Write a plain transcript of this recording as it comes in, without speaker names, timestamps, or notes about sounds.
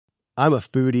I'm a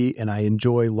foodie and I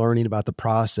enjoy learning about the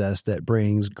process that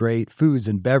brings great foods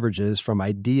and beverages from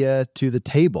idea to the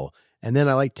table. And then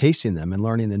I like tasting them and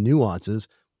learning the nuances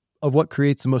of what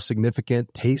creates the most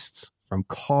significant tastes, from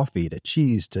coffee to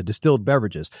cheese to distilled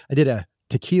beverages. I did a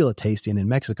tequila tasting in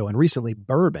Mexico, and recently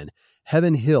bourbon.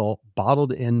 Heaven Hill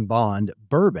bottled in bond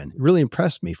bourbon really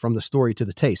impressed me from the story to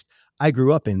the taste. I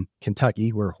grew up in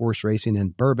Kentucky where horse racing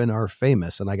and bourbon are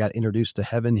famous, and I got introduced to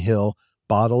Heaven Hill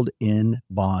bottled in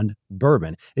bond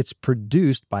bourbon. It's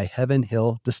produced by Heaven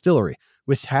Hill Distillery,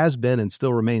 which has been and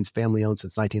still remains family owned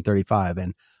since 1935.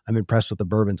 And I'm impressed with the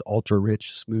bourbon's ultra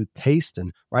rich, smooth taste.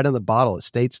 And right on the bottle, it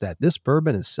states that this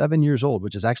bourbon is 7 years old,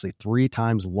 which is actually 3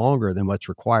 times longer than what's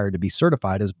required to be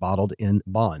certified as bottled in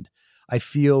bond. I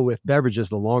feel with beverages,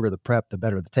 the longer the prep, the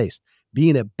better the taste.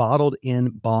 Being a bottled in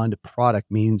bond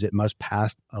product means it must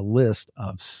pass a list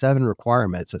of 7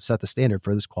 requirements that set the standard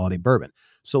for this quality bourbon.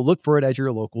 So look for it at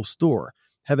your local store.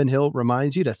 Heaven Hill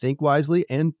reminds you to think wisely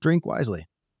and drink wisely.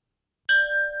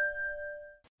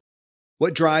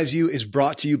 What Drives You is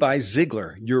brought to you by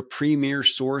Ziglar, your premier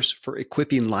source for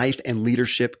equipping life and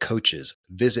leadership coaches.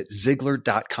 Visit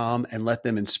Ziglar.com and let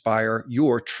them inspire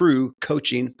your true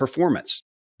coaching performance.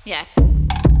 Yeah.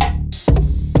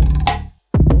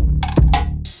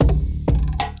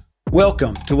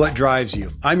 Welcome to What Drives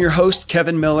You. I'm your host,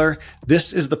 Kevin Miller.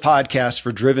 This is the podcast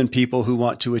for driven people who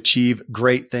want to achieve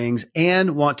great things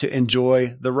and want to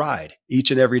enjoy the ride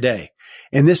each and every day.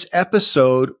 In this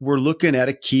episode, we're looking at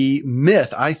a key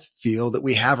myth I feel that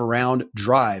we have around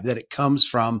drive, that it comes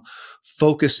from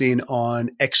focusing on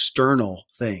external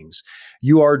things.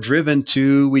 You are driven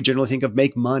to, we generally think of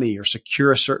make money or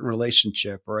secure a certain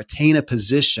relationship or attain a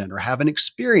position or have an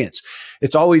experience.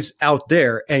 It's always out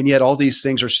there. And yet all these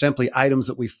things are simply items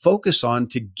that we focus on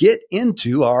to get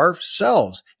into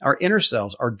ourselves, our inner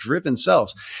selves, our driven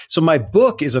selves. So my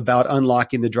book is about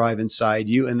unlocking the drive inside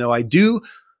you. And though I do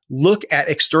look at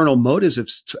external motives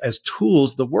as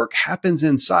tools, the work happens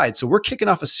inside. So we're kicking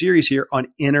off a series here on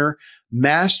inner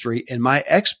mastery. And my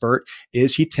expert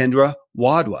is Hitendra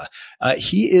Wadhwa.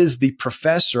 He is the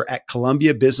professor at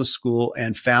Columbia Business School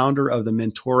and founder of the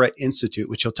Mentora Institute,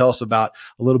 which he'll tell us about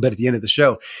a little bit at the end of the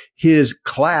show. His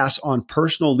class on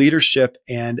personal leadership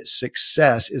and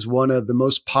success is one of the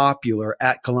most popular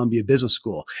at Columbia Business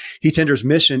School. Hitendra's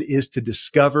mission is to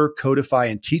discover, codify,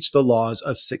 and teach the laws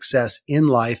of success in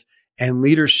life and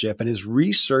leadership. And his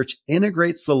research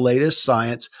integrates the latest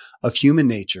science of human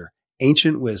nature,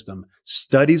 ancient wisdom,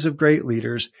 studies of great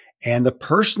leaders, and the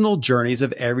personal journeys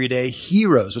of everyday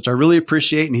heroes, which I really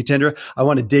appreciate. And Hitendra, I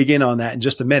want to dig in on that in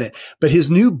just a minute. But his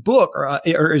new book, or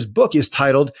his book, is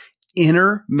titled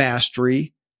Inner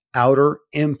Mastery, Outer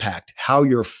Impact: How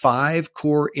Your 5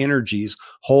 Core Energies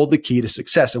Hold the Key to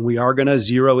Success. And we are going to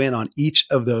zero in on each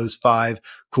of those 5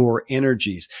 core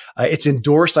energies. It's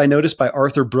endorsed, I noticed, by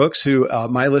Arthur Brooks, who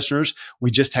my listeners,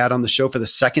 we just had on the show for the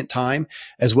second time,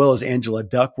 as well as Angela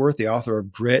Duckworth, the author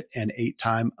of Grit, and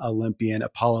 8-time Olympian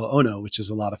Apollo Ono, which is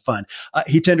a lot of fun.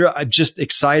 Hitendra, I'm just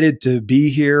excited to be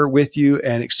here with you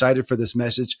and excited for this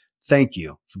message. Thank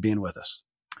you for being with us.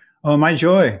 Oh, my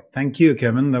joy. Thank you,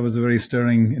 Kevin. That was a very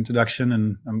stirring introduction,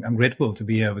 and I'm grateful to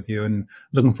be here with you and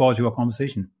looking forward to our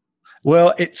conversation.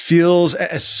 Well, it feels,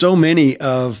 as so many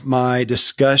of my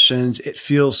discussions, it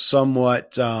feels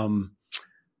somewhat,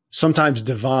 sometimes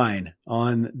divine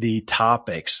on the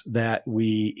topics that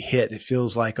we hit. It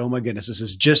feels like, oh my goodness, this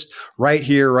is just right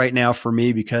here, right now for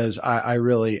me, because I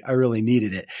really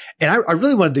needed it. And I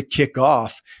really wanted to kick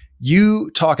off. You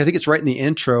talk, I think it's right in the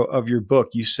intro of your book,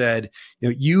 you said,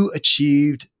 you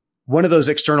achieved one of those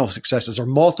external successes, or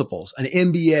multiples, an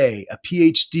MBA, a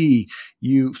PhD.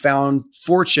 You found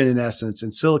fortune, in essence,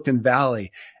 in Silicon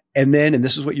Valley. And then, and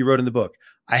this is what you wrote in the book,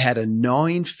 I had a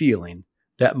gnawing feeling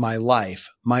that my life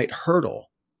might hurtle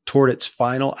toward its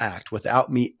final act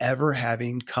without me ever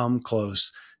having come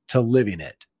close to living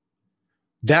it.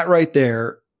 That right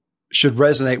there should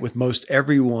resonate with most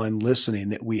everyone listening,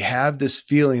 that we have this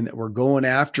feeling that we're going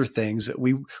after things that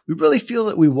we really feel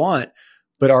that we want,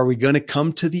 but are we going to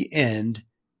come to the end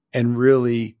and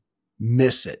really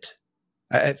miss it?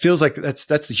 It feels like that's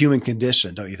the human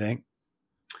condition, don't you think?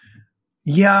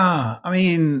 Yeah. I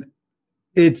mean,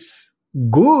 it's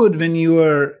good when you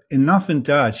are enough in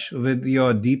touch with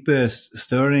your deepest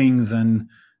stirrings and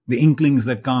the inklings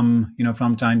that come,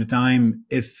 from time to time.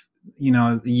 If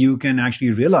you can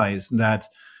actually realize that,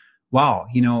 wow,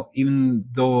 even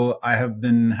though I have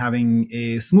been having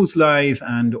a smooth life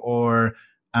or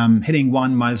hitting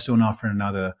one milestone after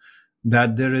another,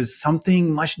 that there is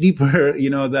something much deeper,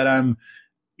 that I'm,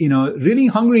 really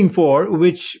hungering for,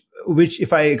 which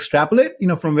if I extrapolate,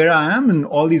 from where I am and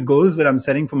all these goals that I'm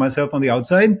setting for myself on the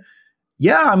outside,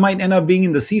 yeah, I might end up being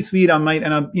in the C-suite. I might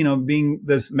end up, being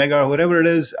this mega or whatever it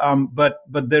is. But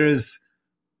there's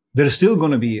still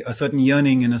going to be a certain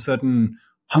yearning and a certain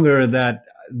hunger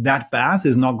that path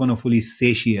is not going to fully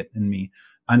satiate in me.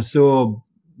 And so,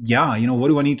 yeah, what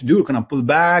do I need to do? Kind of pull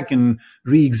back and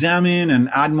re-examine and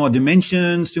add more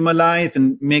dimensions to my life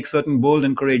and make certain bold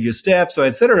and courageous steps, or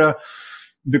etc.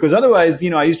 Because otherwise,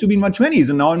 I used to be in my 20s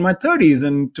and now in my 30s,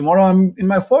 and tomorrow I'm in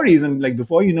my 40s, and like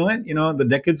before you know it, the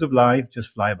decades of life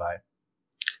just fly by.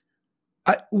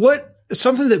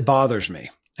 Something that bothers me,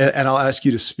 and I'll ask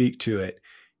you to speak to it,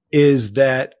 is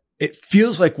that it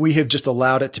feels like we have just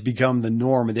allowed it to become the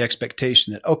norm and the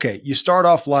expectation that, okay, you start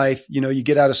off life, you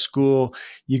get out of school,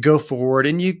 you go forward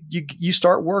and you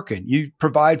start working, you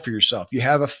provide for yourself, you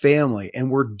have a family,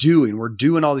 and we're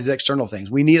doing all these external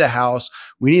things. We need a house,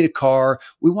 we need a car,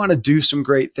 we want to do some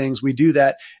great things. We do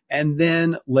that. And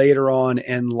then later on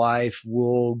in life,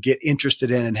 we'll get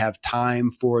interested in and have time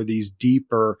for these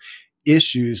deeper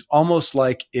issues, almost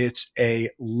like it's a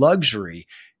luxury.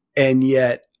 And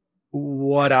yet,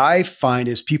 what I find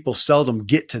is people seldom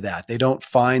get to that. They don't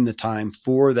find the time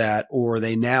for that, or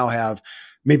they now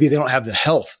maybe they don't have the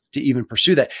health to even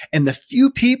pursue that. And the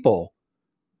few people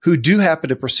who do happen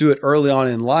to pursue it early on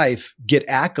in life get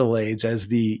accolades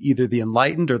as either the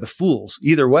enlightened or the fools,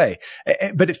 either way.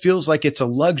 But it feels like it's a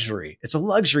luxury. It's a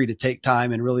luxury to take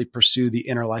time and really pursue the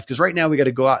inner life. Because right now we got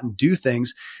to go out and do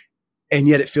things. And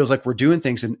yet it feels like we're doing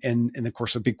things. And of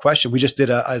course, a big question. We just did,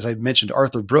 as I mentioned,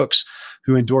 Arthur Brooks,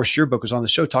 who endorsed your book, was on the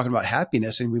show talking about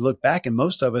happiness. And we look back, and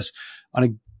most of us on a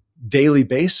daily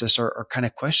basis are kind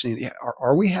of questioning,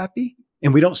 are we happy?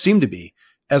 And we don't seem to be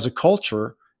as a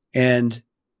culture. And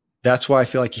that's why I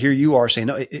feel like here you are saying,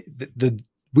 no,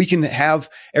 we can have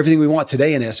everything we want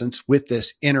today, in essence, with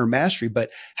this inner mastery.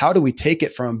 But how do we take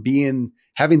it from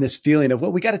having this feeling of,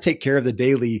 well, we got to take care of the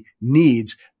daily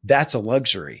needs? That's a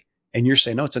luxury. And you're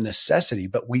saying, no, it's a necessity,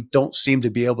 but we don't seem to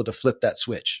be able to flip that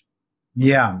switch.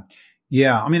 Yeah.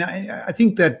 I mean, I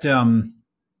think that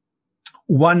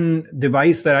one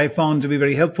device that I found to be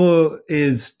very helpful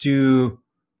is to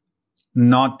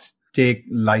not take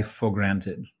life for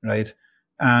granted, right?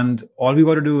 And all we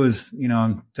got to do is,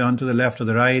 turn to the left or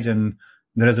the right, and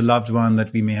there is a loved one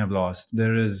that we may have lost.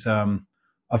 There is a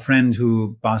friend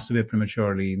who passed away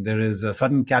prematurely. There is a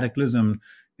sudden cataclysm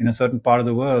in a certain part of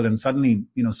the world, and suddenly,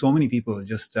 so many people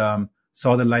just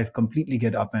saw their life completely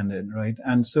get upended, right?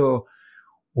 And so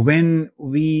when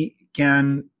we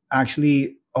can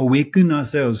actually awaken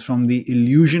ourselves from the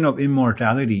illusion of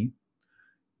immortality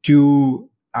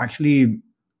to actually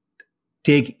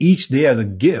take each day as a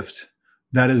gift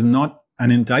that is not an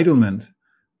entitlement,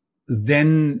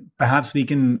 then perhaps we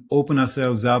can open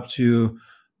ourselves up to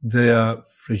the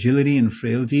fragility and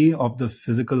frailty of the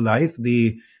physical life,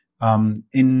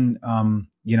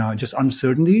 just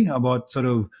uncertainty about sort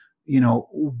of,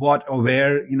 what or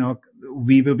where,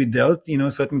 we will be dealt,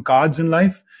 certain cards in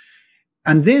life.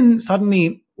 And then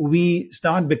suddenly we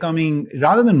start becoming,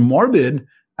 rather than morbid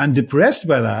and depressed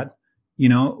by that,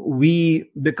 we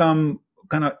become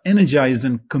kind of energized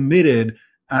and committed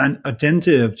and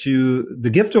attentive to the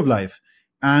gift of life.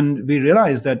 And we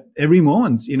realize that every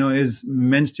moment, is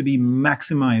meant to be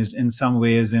maximized in some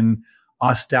ways, in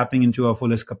us tapping into our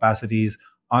fullest capacities,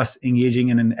 us engaging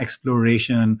in an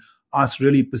exploration, us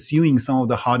really pursuing some of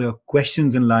the harder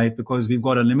questions in life, because we've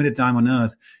got a limited time on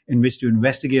earth in which to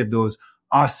investigate those,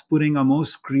 us putting our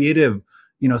most creative,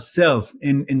 self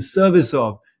in service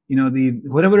of, the,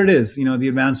 whatever it is, the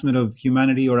advancement of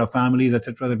humanity or our families,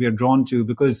 etc., that we are drawn to,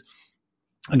 because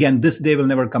again, this day will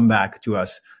never come back to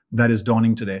us. That is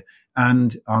dawning today.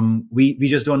 And we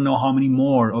just don't know how many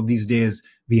more of these days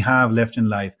we have left in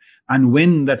life. And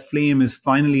when that flame is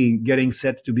finally getting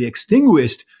set to be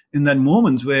extinguished, in that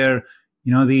moment where,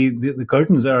 the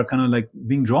curtains are kind of like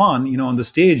being drawn, on the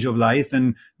stage of life,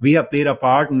 and we have played our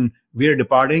part and we're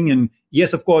departing. And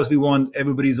yes, of course, we want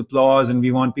everybody's applause and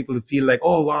we want people to feel like,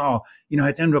 oh, wow,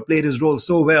 Hitendra played his role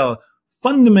so well.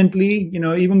 Fundamentally,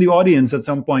 even the audience at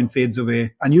some point fades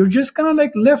away, and you're just kind of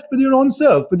like left with your own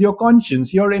self, with your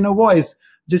conscience, your inner voice,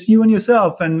 just you and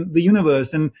yourself and the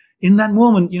universe. And in that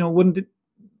moment, wouldn't it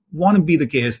want to be the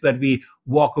case that we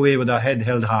walk away with our head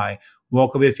held high,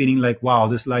 walk away feeling like, wow,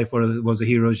 this life was a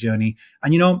hero's journey.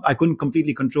 And, I couldn't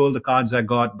completely control the cards I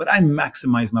got, but I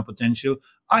maximized my potential.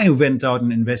 I went out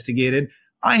and investigated.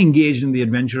 I engaged in the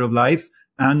adventure of life.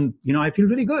 And, I feel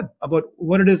really good about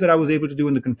what it is that I was able to do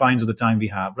in the confines of the time we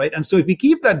have, right? And so if we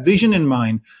keep that vision in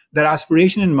mind, that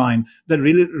aspiration in mind, that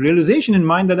realization in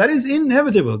mind, that is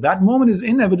inevitable. That moment is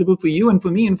inevitable for you and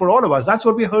for me and for all of us. That's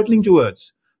what we're hurtling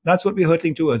towards.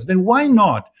 Then why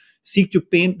not seek to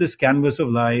paint this canvas of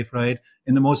life, right?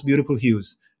 in the most beautiful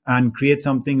hues and create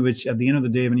something which at the end of the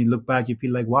day, when you look back, you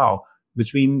feel like, wow,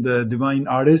 between the divine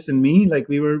artist and me, like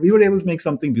we were able to make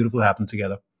something beautiful happen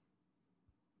together.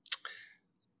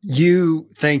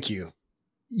 Thank you.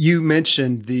 You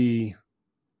mentioned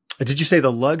did you say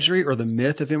the luxury or the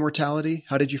myth of immortality?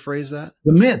 How did you phrase that?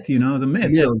 The myth, the myth.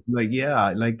 Yeah. So like,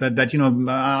 yeah, like that,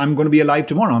 I'm going to be alive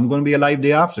tomorrow. I'm going to be alive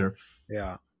day after.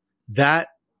 Yeah.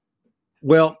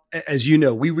 Well, as you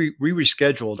know, we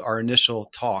rescheduled our initial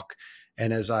talk.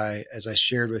 And as I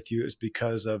shared with you, it was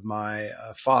because of my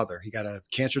father. He got a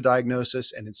cancer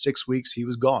diagnosis, and in 6 weeks he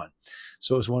was gone.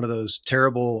 So it was one of those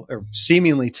terrible, or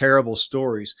seemingly terrible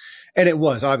stories. And it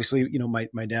was obviously,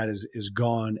 my dad is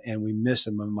gone, and we miss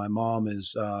him. And my mom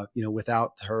is,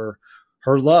 without her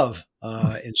love,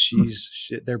 and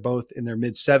they're both in their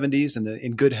mid 70s and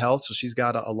in good health. So she's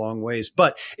got a long ways.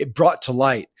 But it brought to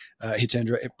light,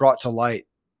 Hitendra, it brought to light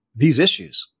these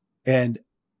issues. And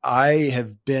I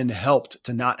have been helped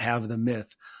to not have the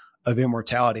myth of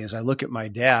immortality as I look at my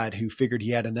dad, who figured he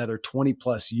had another 20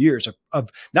 plus years of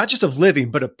not just of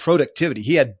living, but of productivity.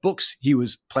 He had books he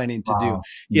was planning to do.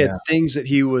 He had things that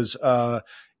he was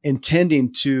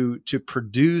intending to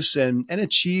produce and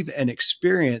achieve and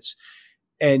experience.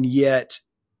 And yet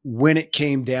when it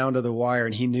came down to the wire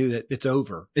and he knew that it's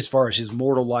over, as far as his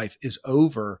mortal life is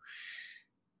over,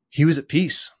 he was at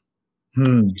peace.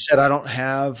 He said, I don't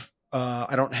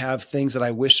have things that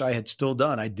I wish I had still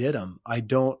done. I did them. I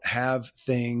don't have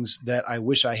things that I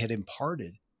wish I had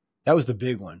imparted. That was the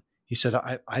big one. He said,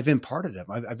 I've imparted them.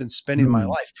 I've been spending my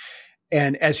life.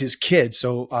 And as his kid,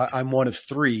 so I'm one of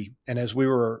three. And as we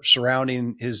were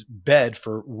surrounding his bed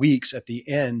for weeks at the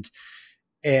end,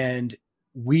 and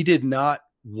we did not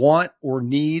want or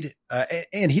need,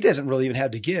 and he doesn't really even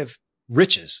have to give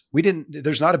riches.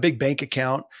 There's not a big bank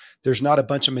account. There's not a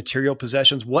bunch of material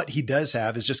possessions. What he does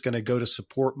have is just going to go to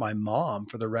support my mom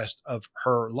for the rest of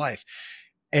her life.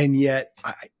 And yet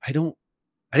I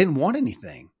didn't want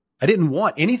anything. I didn't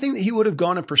want anything that he would have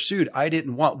gone and pursued. I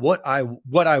didn't want what I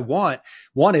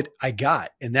wanted. I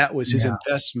got, and that was his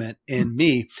investment in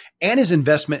me and his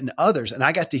investment in others. And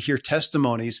I got to hear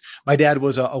testimonies. My dad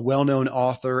was a well-known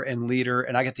author and leader,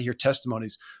 and I got to hear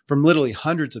testimonies from literally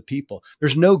hundreds of people.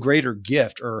 There's no greater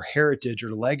gift or heritage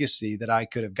or legacy that I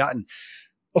could have gotten.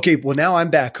 Okay, well, now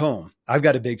I'm back home. I've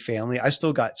got a big family. I've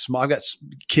got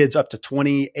kids up to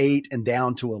 28 and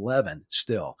down to 11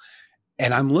 still.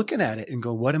 And I'm looking at it and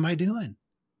go, what am I doing?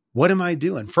 What am I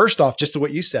doing? First off, just to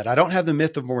what you said, I don't have the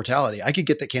myth of mortality. I could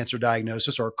get the cancer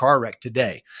diagnosis or a car wreck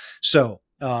today. So,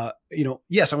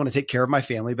 yes, I want to take care of my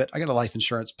family, but I got a life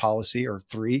insurance policy or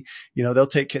 3, they'll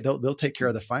take care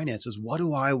of the finances. What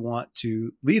do I want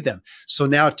to leave them? So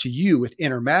now to you with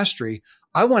Inner Mastery,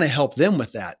 I want to help them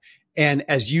with that. And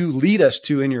as you lead us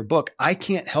to in your book, I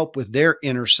can't help with their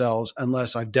inner selves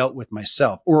unless I've dealt with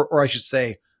myself, or I should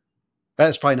say,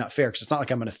 that's probably not fair because it's not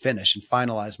like I'm going to finish and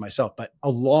finalize myself, but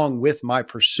along with my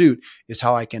pursuit is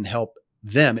how I can help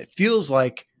them. It feels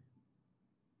like,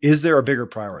 is there a bigger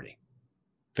priority?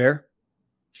 Fair?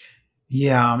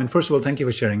 Yeah. I mean, first of all, thank you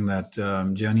for sharing that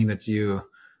journey that you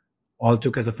all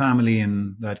took as a family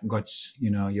and that got,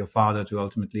 your father to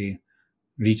ultimately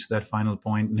reach that final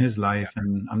point in his life.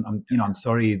 And I'm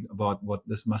sorry about what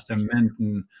this must have meant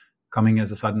and coming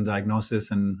as a sudden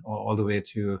diagnosis and all the way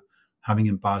to having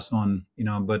him pass on,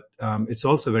 but it's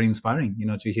also very inspiring,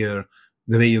 to hear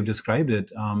the way you've described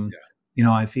it.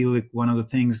 I feel like one of the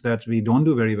things that we don't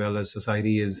do very well as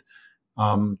society is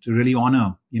to really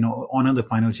honor the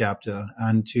final chapter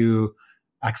and to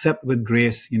accept with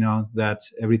grace, that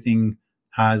everything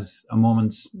has a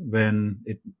moment when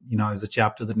it, is a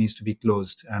chapter that needs to be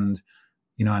closed and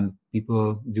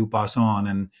people do pass on.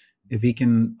 And if we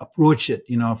can approach it,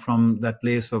 from that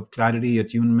place of clarity,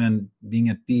 attunement, being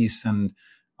at peace and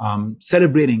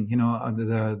celebrating,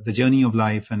 the journey of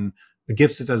life and the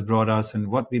gifts it has brought us and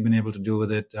what we've been able to do with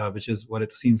it, which is what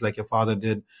it seems like your father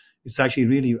did. It's actually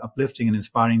really uplifting and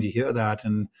inspiring to hear that.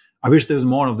 And I wish there was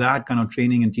more of that kind of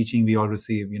training and teaching we all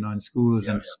receive, in schools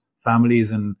and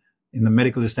families and in the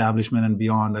medical establishment and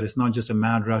beyond, that it's not just a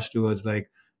mad rush towards like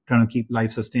trying to keep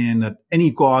life sustained at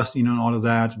any cost, and all of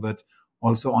that, but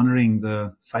also honoring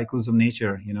the cycles of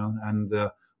nature, and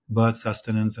the birth,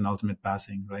 sustenance, and ultimate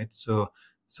passing, right? So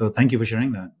thank you for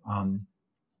sharing that. I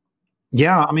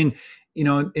mean,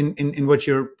 in what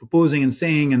you're proposing and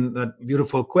saying, and that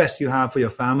beautiful quest you have for your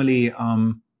family,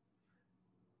 I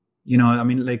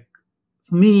mean, like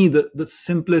for me, the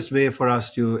simplest way for us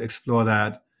to explore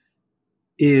that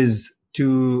is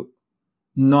to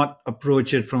not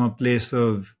approach it from a place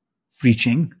of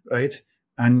preaching, right?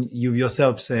 And you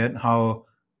yourself said how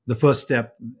the first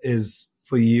step is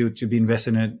for you to be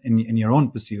invested in it in your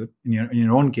own pursuit, in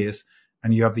your own case.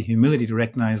 And you have the humility to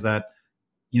recognize that,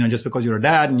 just because you're a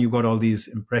dad and you've got all these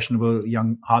impressionable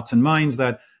young hearts and minds,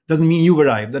 that doesn't mean you've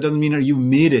arrived. That doesn't mean that you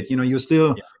made it. You're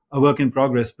still a work in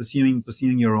progress, pursuing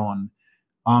your own.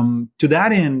 To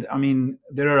that end, I mean,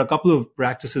 there are a couple of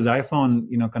practices I found,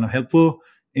 kind of helpful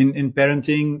in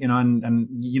parenting, and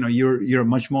you're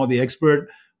much more the expert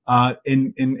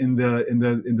in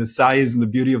the size and the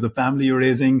beauty of the family you're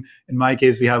raising. In my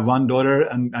case, we have one daughter,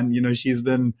 and she's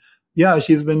been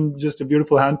just a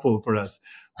beautiful handful for us.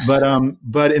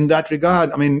 But in that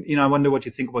regard, I mean, I wonder what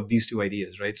you think about these two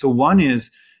ideas, right? So one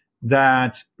is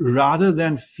that rather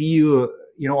than feel,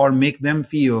 or make them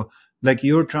feel like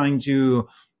you're trying to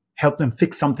help them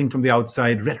fix something from the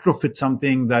outside, retrofit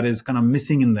something that is kind of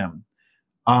missing in them.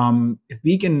 If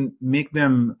we can make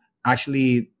them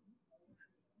actually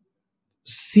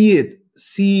see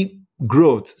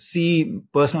growth, see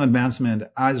personal advancement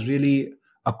as really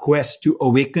a quest to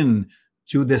awaken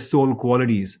to their soul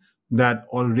qualities that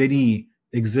already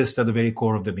exist at the very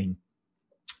core of their being.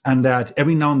 And that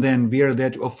every now and then we are there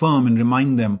to affirm and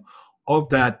remind them of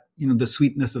that, the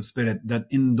sweetness of spirit, that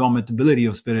indomitability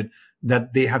of spirit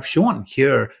that they have shown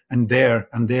here and there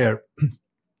and there.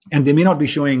 And they may not be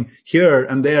showing here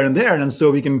and there and there. And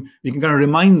so we can kind of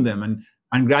remind them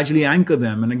and gradually anchor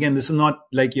them. And again, this is not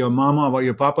like your mama or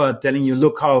your papa telling you,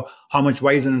 look how much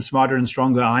wiser and smarter and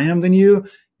stronger I am than you.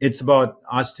 It's about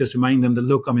us just reminding them that,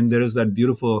 look, I mean, there is that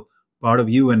beautiful part of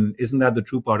you. And isn't that the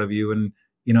true part of you? And,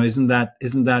 isn't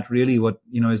that really what,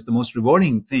 is the most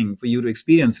rewarding thing for you to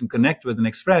experience and connect with and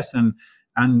express? And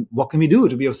what can we do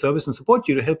to be of service and support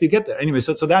you to help you get there? Anyway,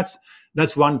 so that's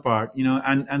one part,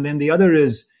 and then the other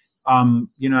is,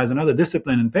 as another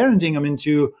discipline in parenting, I mean,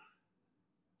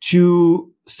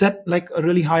 to set like a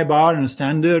really high bar and a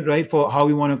standard, right, for how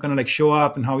we want to kind of like show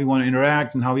up and how we want to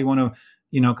interact and how we want to,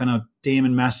 kind of tame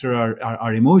and master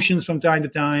our emotions from time to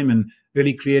time, and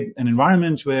really create an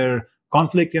environment where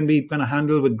conflict can be kind of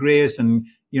handled with grace and,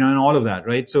 and all of that,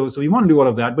 right? So we want to do all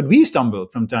of that, but we stumble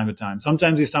from time to time.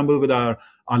 Sometimes we stumble with our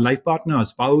life partner, our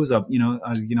spouse,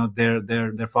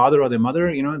 their father or their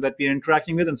mother, that we're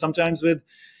interacting with, and sometimes with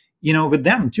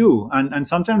them too, and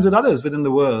sometimes with others within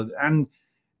the world. And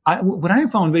what I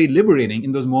found very liberating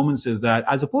in those moments is that,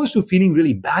 as opposed to feeling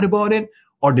really bad about it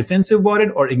or defensive about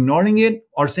it or ignoring it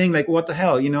or saying like, what the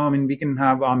hell, I mean, we can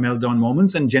have our meltdown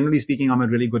moments, and generally speaking, I'm a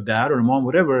really good dad or a mom,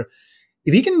 whatever.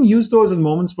 If we can use those as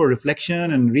moments for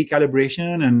reflection and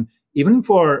recalibration, and even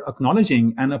for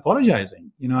acknowledging and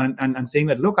apologizing, and saying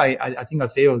that, look, I think I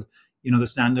failed, the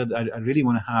standard I really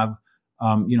want to have,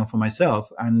 for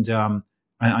myself. And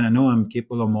I know I'm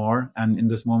capable of more. And in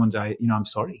this moment, I'm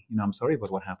sorry. I'm sorry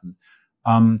about what happened.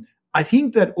 I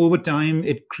think that over time,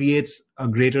 it creates a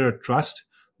greater trust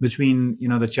between,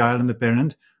 the child and the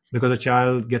parent, because the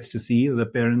child gets to see the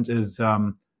parent is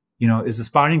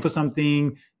aspiring for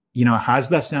something, has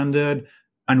that standard.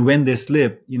 And when they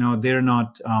slip, they're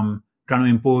not trying to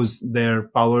impose their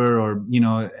power or,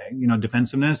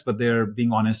 defensiveness, but they're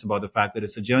being honest about the fact that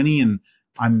it's a journey. And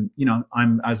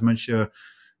I'm as much a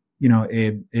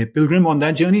pilgrim on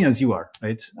that journey as you are,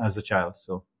 right, as a child.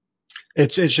 So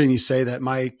it's interesting you say that.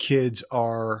 My kids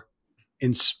are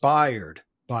inspired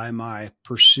by my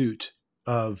pursuit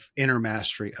of inner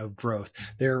mastery, of growth.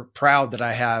 They're proud that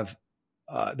I have,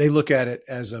 they look at it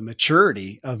as a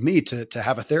maturity of me to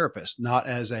have a therapist, not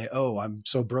as I'm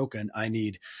so broken, I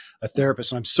need a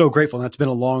therapist. And I'm so grateful. And that's been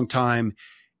a long time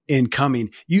in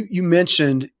coming. You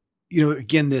mentioned,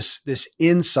 again, this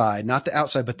inside, not the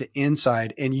outside, but the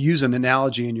inside, and you use an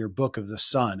analogy in your book of the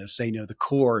sun, of saying, the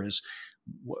core is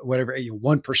whatever,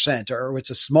 1%, or it's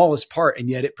the smallest part, and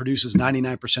yet it produces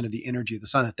 99% of the energy of the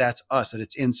sun. That's us, that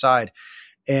it's inside.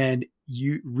 And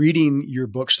you reading your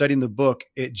book, studying the book,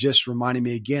 it just reminded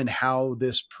me again how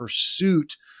this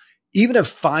pursuit, even of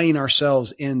finding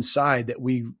ourselves inside, that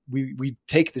we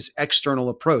take this external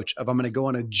approach of, I'm going to go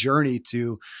on a journey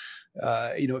to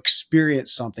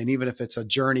experience something, even if it's a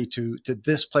journey to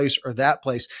this place or that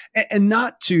place, and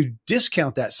not to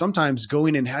discount that. Sometimes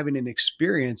going and having an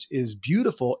experience is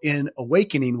beautiful in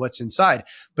awakening what's inside.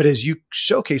 But as you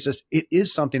showcase us, it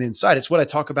is something inside. It's what I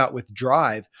talk about with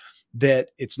drive, that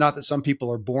it's not that some people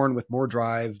are born with more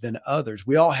drive than others.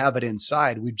 We all have it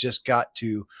inside. We've just got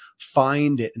to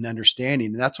find it and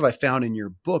understanding. And that's what I found in your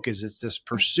book, is it's this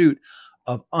pursuit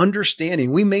of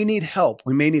understanding. We may need help.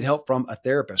 We may need help from a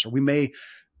therapist, or we may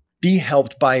be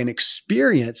helped by an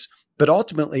experience, but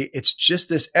ultimately it's just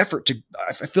this effort to,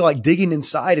 I feel like, digging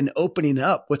inside and opening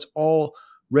up what's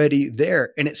already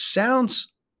there. And it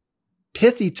sounds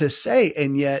pithy to say,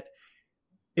 and yet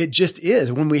it just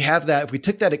is. When we have that, if we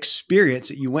took that experience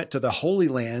that you went to the Holy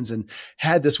Lands and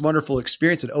had this wonderful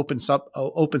experience that opened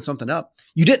something up,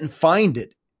 you didn't find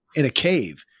it in a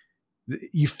cave.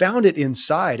 You found it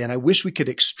inside. And I wish we could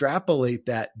extrapolate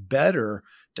that better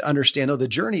to understand, the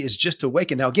journey is just to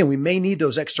awaken. Now, again, we may need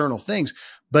those external things,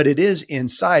 but it is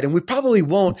inside. And we probably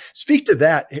won't speak to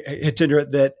that, Hitendra,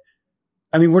 that,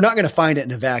 I mean, we're not going to find it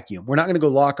in a vacuum. We're not going to go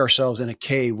lock ourselves in a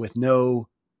cave with no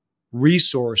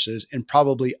resources and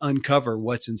probably uncover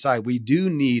what's inside. We do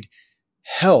need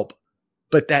help,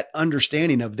 but that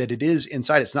understanding of that it is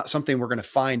inside, it's not something we're going to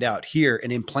find out here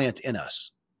and implant in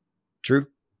us. True?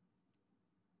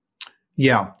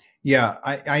 Yeah.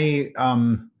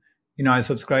 I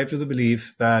subscribe to the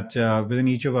belief that within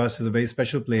each of us is a very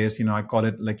special place. I call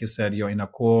it, like you said, your inner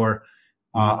core.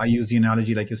 I use the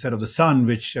analogy, like you said, of the sun,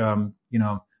 which,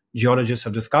 geologists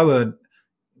have discovered.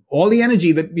 All the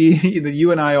energy that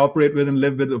you and I operate with and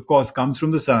live with, of course, comes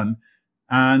from the sun.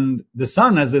 And the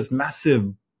sun has this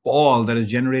massive ball that is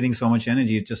generating so much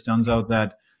energy. It just turns out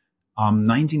that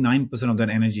 99% of that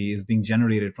energy is being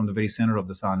generated from the very center of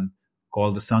the sun,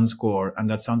 called the sun's core. And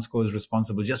that sun's core is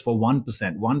responsible just for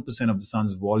 1% of the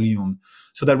sun's volume.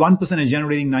 So that 1% is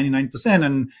generating 99%.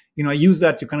 And, I use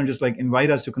that to kind of just like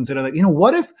invite us to consider like,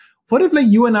 what if like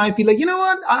you and I feel like,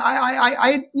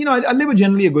 I live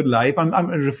generally a good life. I'm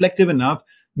reflective enough.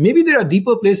 Maybe there are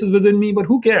deeper places within me, but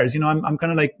who cares? I'm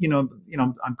kind of like,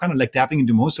 I'm kind of like tapping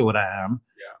into most of what I am.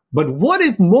 Yeah. But what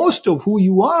if most of who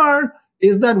you are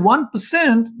is that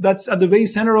 1% that's at the very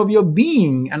center of your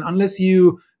being? And unless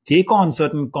you take on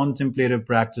certain contemplative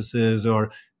practices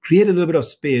or create a little bit of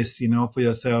space, for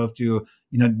yourself to,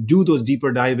 do those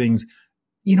deeper divings,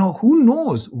 who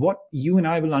knows what you and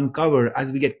I will uncover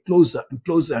as we get closer and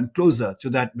closer and closer to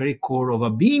that very core of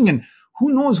our being. And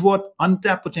who knows what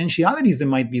untapped potentialities there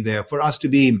might be there for us to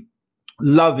be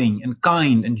loving and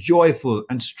kind and joyful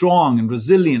and strong and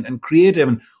resilient and creative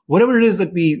and whatever it is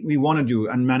that we want to do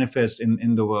and manifest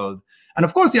in the world. And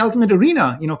of course, the ultimate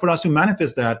arena, for us to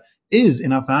manifest that is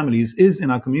in our families, is in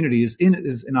our communities,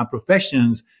 is in our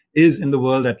professions, is in the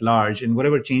world at large, in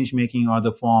whatever change making or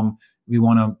the form we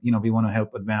want to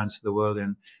help advance the world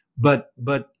in. But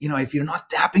if you're not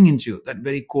tapping into that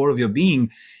very core of your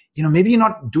being, maybe you're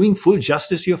not doing full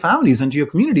justice to your families and to your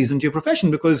communities and to your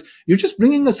profession, because you're just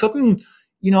bringing a certain,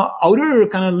 outer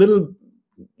kind of little,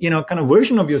 kind of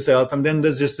version of yourself. And then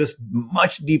there's just this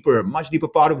much deeper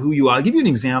part of who you are. I'll give you an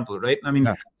example, right? I mean,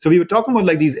 So we were talking about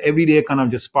like these everyday kind of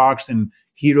just sparks and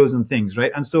heroes and things,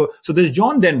 right? And so there's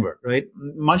John Denver, right?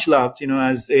 Much loved,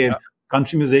 as a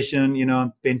country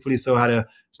musician, painfully so, had a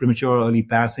premature early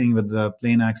passing with the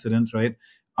plane accident, right?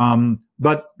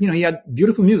 But, he had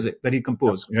beautiful music that he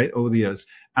composed, right, over the years.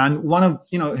 And one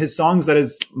of, his songs that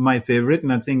is my favorite,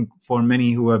 and I think for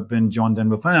many who have been John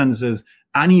Denver fans, is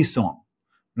Annie's Song.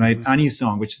 Right. Mm-hmm. Annie's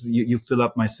Song, which is you fill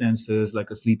up my senses like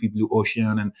a sleepy blue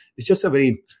ocean. And it's just a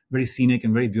very, very scenic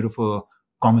and very beautiful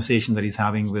conversation that he's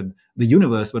having with the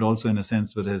universe, but also in a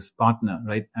sense with his partner.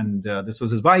 Right. And this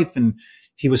was his wife, and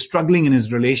he was struggling in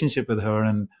his relationship with her.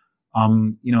 And,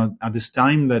 at this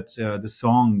time that the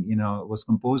song, was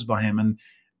composed by him.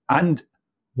 And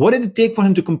what did it take for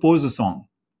him to compose the song?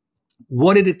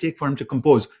 What did it take for him to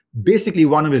compose basically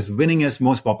one of his winningest,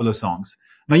 most popular songs?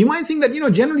 Now, you might think that,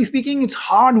 generally speaking, it's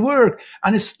hard work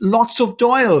and it's lots of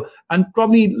toil and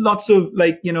probably lots of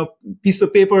piece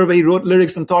of paper where he wrote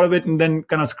lyrics and thought of it and then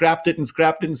kind of scrapped it.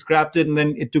 And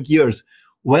then it took years.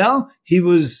 Well, he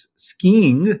was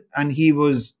skiing and he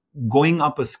was going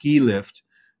up a ski lift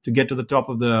to get to the top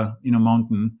of the,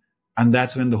 mountain. And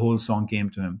that's when the whole song came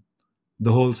to him.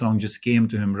 The whole song just came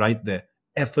to him right there.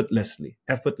 Effortlessly,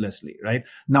 right?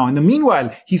 Now, in the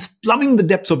meanwhile, he's plumbing the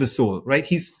depths of his soul, right?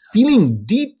 He's feeling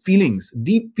deep feelings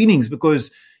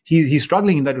because he's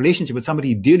struggling in that relationship with somebody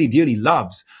he dearly, dearly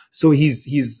loves. So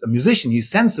he's a musician, he's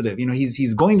sensitive,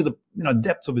 he's going to the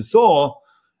depths of his soul.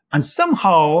 And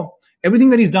somehow everything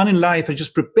that he's done in life has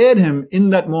just prepared him in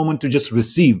that moment to just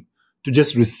receive,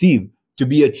 to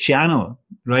be a channel,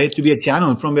 right? To be a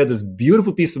channel from where this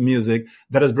beautiful piece of music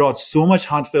that has brought so much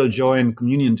heartfelt joy and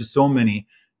communion to so many,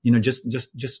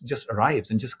 just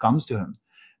arrives and just comes to him.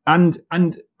 And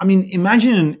I mean,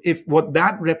 imagine if what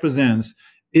that represents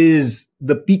is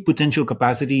the peak potential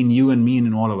capacity in you and me and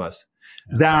in all of us.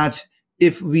 Yeah. That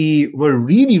if we were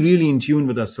really, really in tune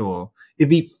with our soul, if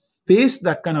we faced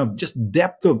that kind of just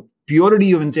depth of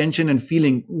purity of intention and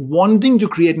feeling, wanting to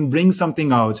create and bring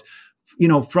something out,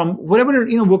 from whatever,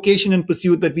 vocation and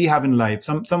pursuit that we have in life.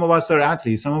 Some of us are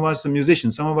athletes, some of us are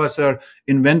musicians, some of us are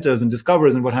inventors and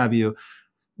discoverers and what have you.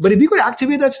 But if you could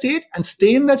activate that state and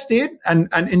stay in that state and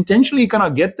intentionally kind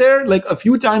of get there like a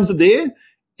few times a day,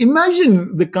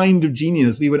 imagine the kind of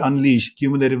genius we would unleash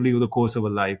cumulatively over the course of a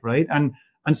life, right? And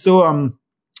so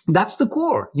that's the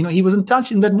core. He was in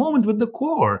touch in that moment with the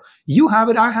core. You have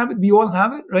it, I have it, we all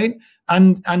have it, right?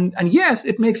 And yes,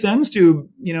 it makes sense to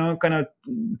kind of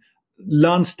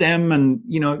learn STEM and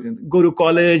go to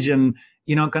college and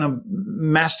kind of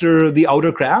master the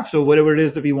outer craft or whatever it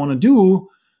is that we want to do.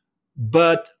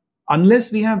 But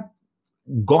unless we have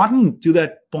gotten to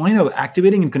that point of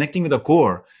activating and connecting with the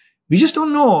core, we just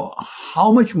don't know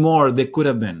how much more there could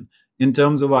have been in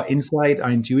terms of our insight,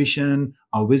 our intuition,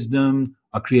 our wisdom,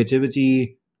 our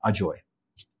creativity, our joy.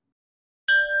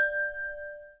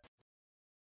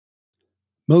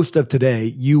 Most of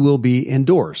today, you will be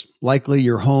indoors, likely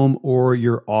your home or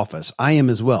your office. I am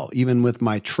as well. Even with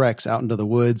my treks out into the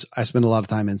woods, I spend a lot of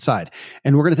time inside.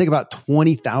 And we're going to take about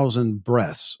 20,000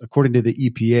 breaths. According to the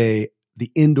EPA,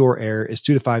 the indoor air is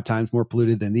 2 to 5 times more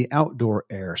polluted than the outdoor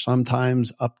air,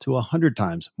 sometimes up to 100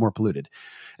 times more polluted.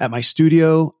 At my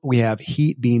studio, we have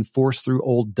heat being forced through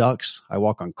old ducts. I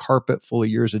walk on carpet full of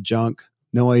years of junk.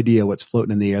 No idea what's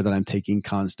floating in the air that I'm taking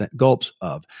constant gulps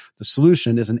of. The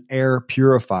solution is an air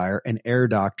purifier, and Air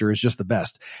Doctor is just the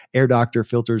best. Air Doctor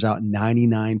filters out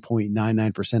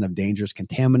 99.99% of dangerous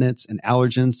contaminants and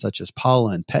allergens such as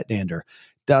pollen, pet dander,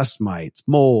 dust mites,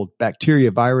 mold,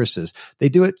 bacteria, viruses. They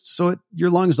do it so your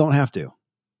lungs don't have to.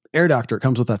 Air Doctor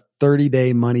comes with a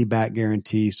 30-day money-back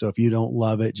guarantee. So if you don't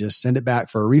love it, just send it back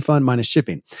for a refund minus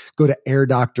shipping. Go to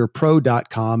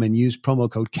airdoctorpro.com and use promo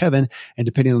code Kevin. And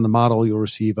depending on the model, you'll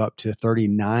receive up to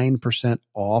 39%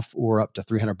 off or up to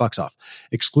 $300 off.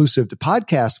 Exclusive to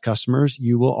podcast customers,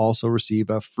 you will also receive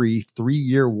a free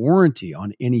 3-year warranty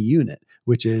on any unit,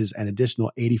 which is an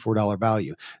additional $84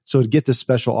 value. So to get this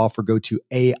special offer, go to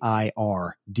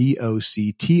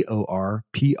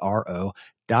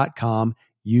airdoctorpro.com.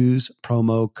 Use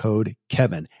promo code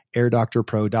Kevin,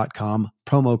 airdoctorpro.com,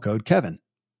 promo code Kevin.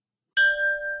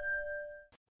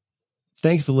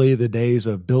 Thankfully, the days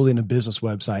of building a business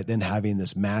website, then having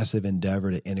this massive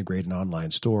endeavor to integrate an online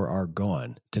store are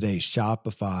gone. Today,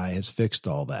 Shopify has fixed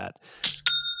all that.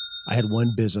 I had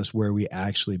one business where we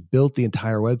actually built the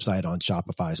entire website on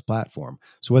Shopify's platform.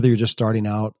 So whether you're just starting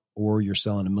out or you're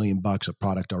selling $1 million of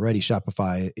product already,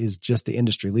 Shopify is just the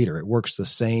industry leader. It works the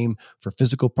same for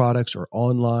physical products or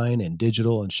online and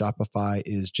digital, and Shopify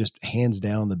is just hands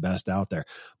down the best out there.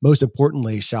 Most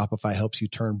importantly, Shopify helps you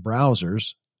turn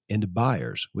browsers into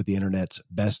buyers with the internet's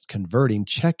best converting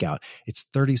checkout. It's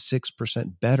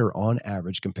 36% better on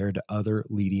average compared to other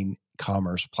leading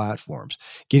commerce platforms.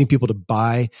 Getting people to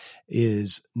buy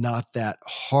is not that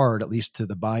hard, at least to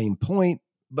the buying point,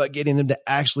 but getting them to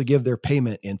actually give their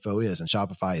payment info is, and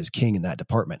Shopify is king in that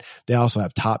department. They also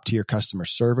have top tier customer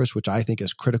service, which I think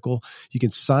is critical. You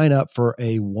can sign up for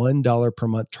a $1 per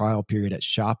month trial period at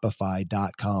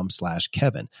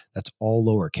shopify.com/Kevin. That's all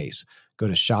lowercase. Go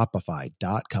to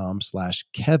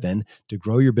shopify.com/Kevin to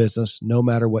grow your business no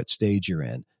matter what stage you're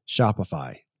in.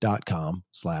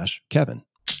 Shopify.com/Kevin.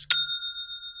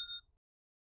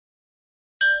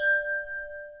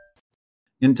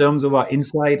 In terms of our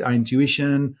insight, our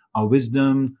intuition, our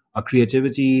wisdom, our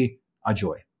creativity, our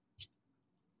joy.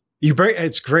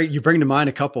 It's great. You bring to mind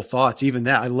a couple thoughts. Even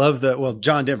that, I love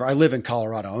John Denver. I live in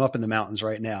Colorado. I'm up in the mountains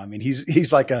right now. I mean,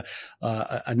 he's like a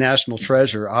national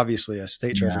treasure, obviously a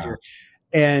state treasure here.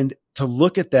 And to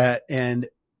look at that, and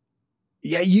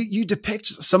yeah, you depict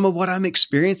some of what I'm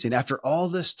experiencing after all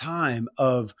this time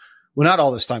of, well, not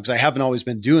all this time, because I haven't always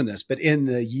been doing this, but in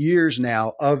the years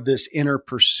now of this inner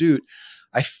pursuit,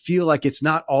 I feel like it's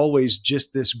not always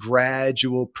just this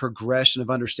gradual progression of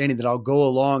understanding that I'll go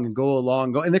along, and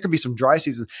there could be some dry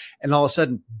seasons, and all of a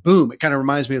sudden, boom, it kind of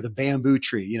reminds me of the bamboo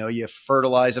tree. You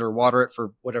fertilize it or water it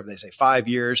for whatever they say, 5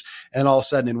 years. And all of a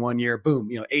sudden in 1 year, boom,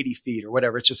 80 feet or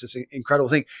whatever. It's just this incredible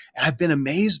thing. And I've been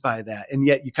amazed by that. And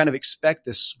yet you kind of expect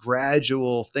this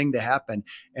gradual thing to happen.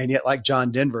 And yet, like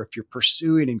John Denver, if you're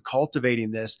pursuing and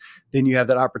cultivating this, then you have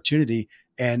that opportunity,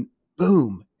 and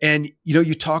boom. And,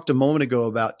 you talked a moment ago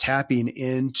about tapping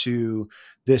into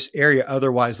this area.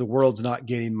 Otherwise, the world's not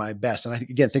getting my best. And I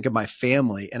think of my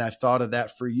family. And I've thought of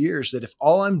that for years, that if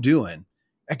all I'm doing,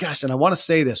 and gosh, and I want to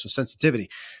say this with sensitivity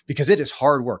because it is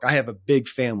hard work. I have a big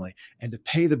family, and to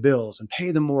pay the bills and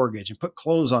pay the mortgage and put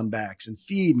clothes on backs and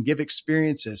feed and give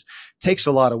experiences takes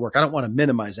a lot of work. I don't want to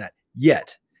minimize that.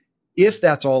 Yet, if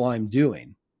that's all I'm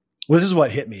doing, well, this is what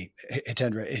hit me,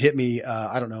 Hitendra. It hit me,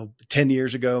 10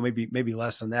 years ago, maybe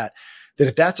less than that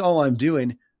if that's all I'm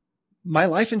doing, my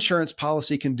life insurance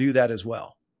policy can do that as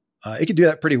well. It can do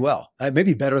that pretty well,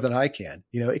 maybe better than I can.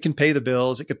 It can pay the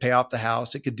bills. It could pay off the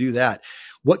house. It could do that.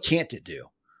 What can't it do?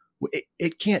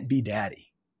 It can't be daddy.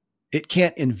 It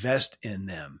can't invest in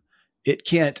them. it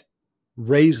can't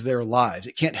raise their lives.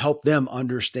 It can't help them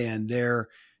understand their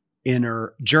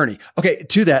inner journey. Okay,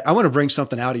 to that, I want to bring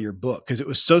something out of your book because it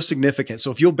was so significant. So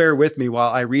if you'll bear with me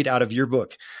while I read out of your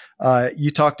book,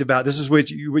 you talked about, this is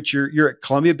which you're at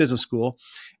Columbia Business School,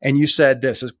 and you said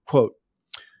this, quote,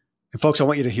 and folks, I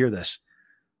want you to hear this.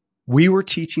 We were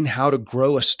teaching how to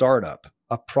grow a startup,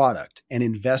 a product, an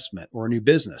investment, or a new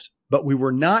business, but we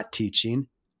were not teaching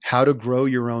how to grow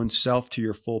your own self to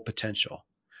your full potential.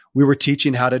 We were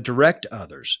teaching how to direct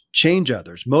others, change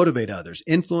others, motivate others,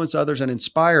 influence others, and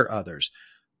inspire others.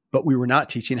 But we were not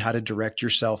teaching how to direct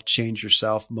yourself, change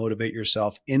yourself, motivate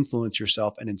yourself, influence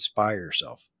yourself, and inspire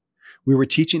yourself. We were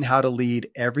teaching how to lead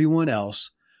everyone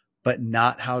else, but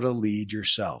not how to lead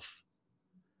yourself.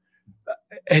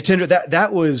 Hitendra,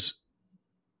 that was,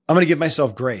 I'm going to give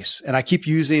myself grace. And I keep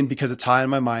using, because it's high in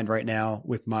my mind right now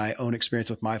with my own experience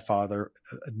with my father,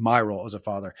 my role as a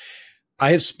father.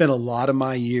 I have spent a lot of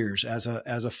my years as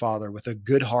a father with a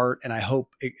good heart, and I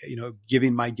hope,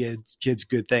 giving my kids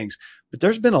good things. But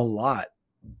there's been a lot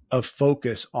of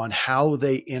focus on how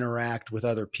they interact with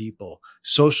other people,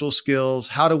 social skills,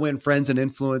 how to win friends and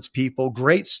influence people,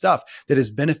 great stuff that has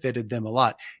benefited them a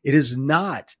lot. It has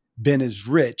not been as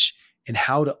rich in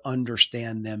how to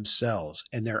understand themselves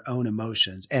and their own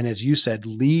emotions. And as you said,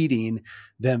 leading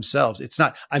themselves. It's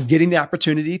not, I'm getting the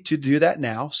opportunity to do that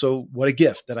now. So what a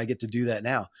gift that I get to do that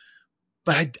now.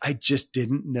 But I just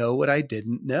didn't know what I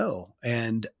didn't know.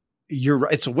 And you're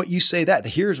right. So what you say, that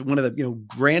here's one of the,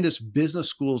 grandest business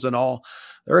schools in all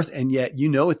the earth. And yet,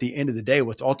 at the end of the day,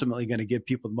 what's ultimately going to give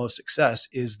people the most success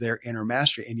is their inner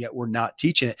mastery. And yet we're not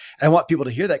teaching it. And I want people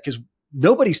to hear that because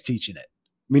nobody's teaching it.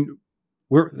 I mean,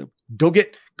 go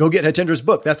get Hitendra's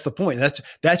book. That's the point.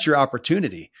 That's your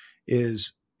opportunity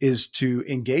is to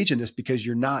engage in this because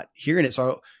you're not hearing it.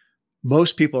 So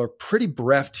most people are pretty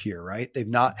bereft here, right? They've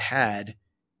not had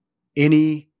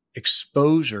any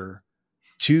exposure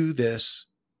to this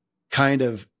kind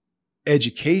of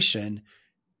education.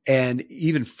 And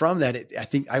even from that,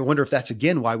 I wonder if that's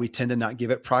again why we tend to not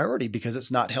give it priority because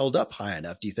it's not held up high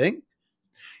enough. Do you think?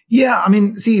 Yeah. I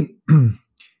mean, see,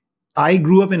 I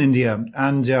grew up in India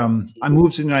and I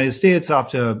moved to the United States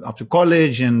after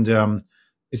college, and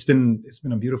it's been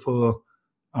a beautiful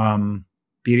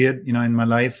period, in my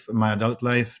life, my adult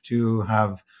life, to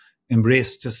have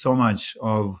embraced just so much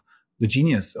of the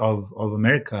genius of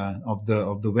America, of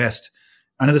the West.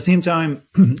 And at the same time,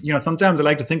 sometimes I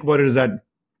like to think about it as that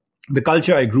the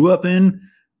culture I grew up in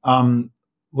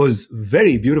was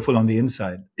very beautiful on the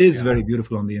inside, very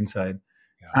beautiful on the inside,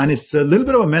 and it's a little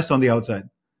bit of a mess on the outside.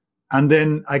 And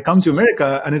then I come to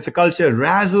America and it's a culture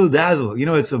razzle dazzle.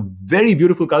 It's a very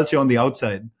beautiful culture on the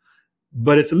outside,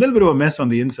 but it's a little bit of a mess on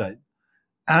the inside.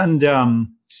 And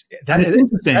that's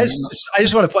interesting. I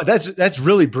just want to point, that's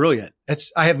really brilliant.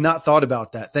 I have not thought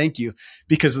about that. Thank you.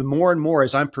 Because the more and more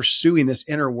as I'm pursuing this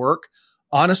inner work,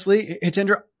 honestly,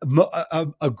 Hitendra,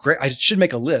 I should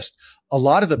make a list. A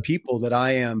lot of the people that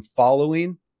I am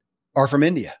following are from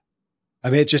India. I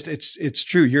mean, it's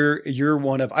true. You're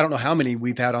one of, I don't know how many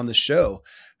we've had on the show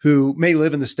who may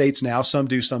live in the States now. Some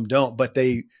do, some don't, but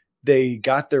they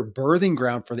got their birthing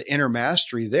ground for the inner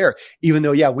mastery there, even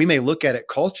though, we may look at it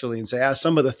culturally and say,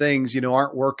 some of the things,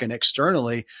 aren't working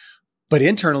externally, but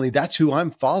internally, that's who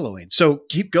I'm following. So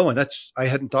keep going. I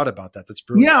hadn't thought about that. That's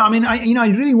brilliant. Yeah. I mean, I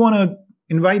really want to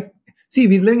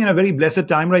we're living in a very blessed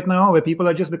time right now where people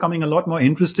are just becoming a lot more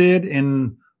interested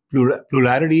in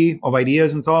plurality of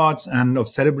ideas and thoughts and of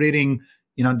celebrating,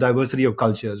 diversity of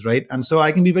cultures, right? And so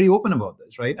I can be very open about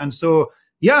this, right? And so,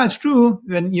 it's true.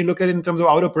 When you look at it in terms of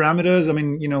outer parameters, I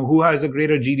mean, who has a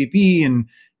greater GDP and,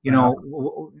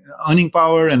 earning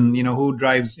power and, who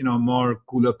drives, more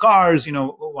cooler cars,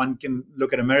 one can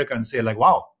look at America and say like,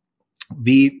 wow,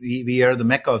 we are the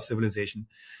Mecca of civilization.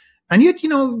 And yet,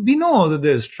 we know that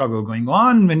there's struggle going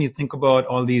on when you think about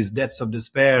all these deaths of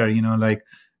despair, like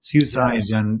suicide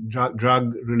and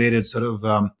drug related sort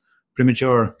of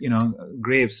premature,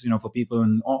 graves, for people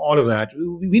and all of that.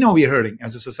 We know we are hurting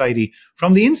as a society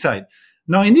from the inside.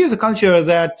 Now, India is a culture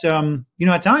that,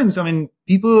 at times, I mean,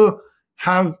 people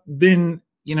have been,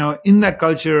 in that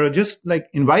culture, just like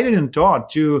invited and taught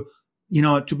to,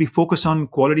 to be focused on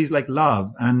qualities like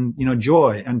love and,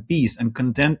 joy and peace and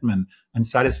contentment and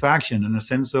satisfaction and a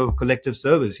sense of collective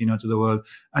service, to the world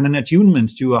and an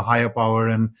attunement to a higher power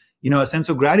and, a sense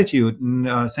of gratitude and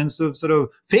a sense of sort of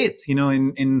faith,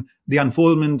 in the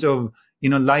unfoldment of,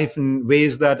 life in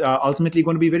ways that are ultimately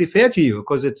going to be very fair to you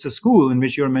because it's a school in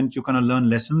which you're meant to kind of learn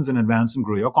lessons and advance and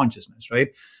grow your consciousness, right?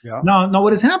 Yeah. Now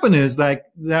what has happened is like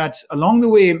that along the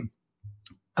way,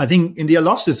 I think India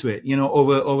lost its way,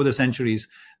 over the centuries.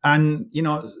 And,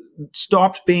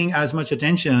 stopped paying as much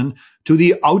attention to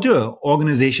the outer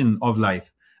organization of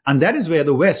life. And that is where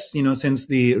the West, since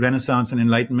the Renaissance and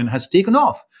Enlightenment has taken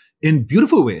off in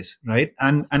beautiful ways, right?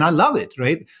 And I love it,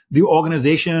 right? The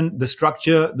organization, the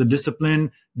structure, the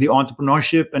discipline, the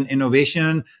entrepreneurship and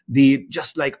innovation, the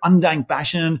just like undying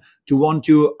passion to want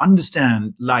to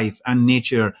understand life and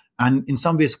nature and in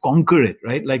some ways conquer it,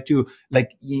 right? Build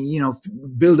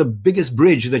the biggest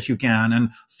bridge that you can and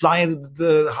fly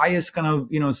the highest kind of,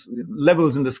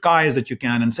 levels in the skies that you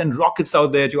can and send rockets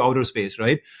out there to outer space,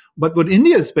 right? But what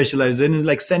India is specialized in is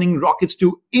like sending rockets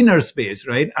to inner space,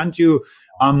 right? And to,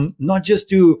 not just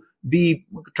to be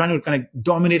trying to kind of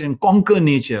dominate and conquer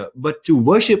nature, but to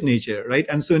worship nature, right?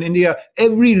 And so in India,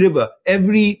 every river,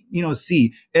 every,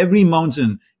 sea, every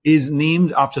mountain is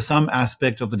named after some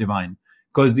aspect of the divine.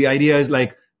 Because the idea is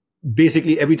like,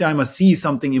 basically every time I see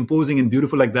something imposing and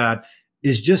beautiful like that,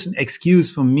 is just an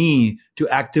excuse for me to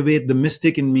activate the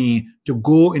mystic in me, to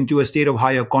go into a state of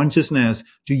higher consciousness,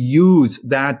 to use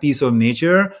that piece of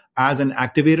nature as an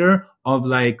activator of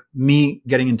like me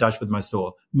getting in touch with my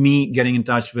soul, me getting in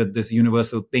touch with this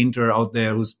universal painter out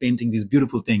there who's painting these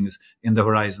beautiful things in the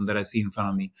horizon that I see in front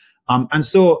of me.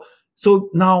 So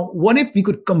now what if we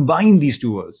could combine these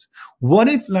two worlds? What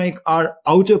if like our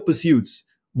outer pursuits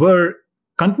were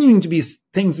continuing to be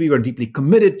things we were deeply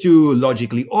committed to,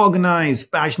 logically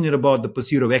organized, passionate about the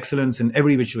pursuit of excellence in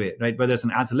every which way, right? Whether it's in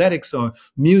athletics or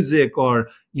music or,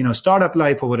 startup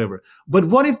life or whatever. But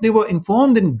what if they were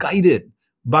informed and guided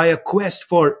by a quest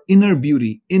for inner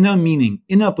beauty, inner meaning,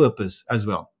 inner purpose as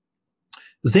well?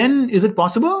 Then is it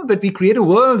possible that we create a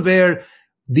world where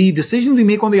the decisions we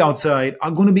make on the outside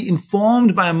are going to be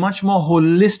informed by a much more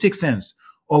holistic sense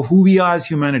of who we are as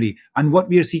humanity and what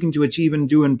we are seeking to achieve and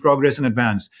do and progress and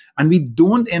advance. And we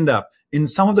don't end up in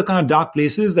some of the kind of dark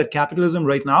places that capitalism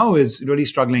right now is really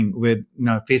struggling with,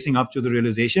 facing up to the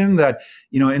realization that,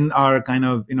 in our kind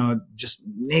of, just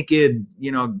naked,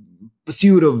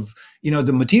 pursuit of,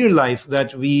 the material life,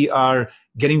 that we are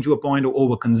getting to a point of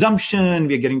overconsumption.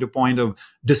 We are getting to a point of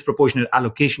disproportionate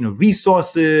allocation of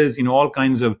resources, all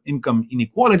kinds of income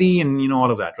inequality and,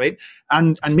 all of that, right?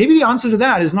 And maybe the answer to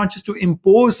that is not just to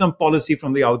impose some policy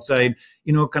from the outside,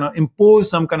 kind of impose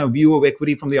some kind of view of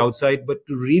equity from the outside, but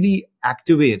to really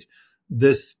activate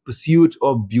this pursuit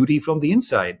of beauty from the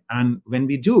inside. And when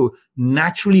we do,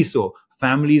 naturally so,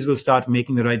 families will start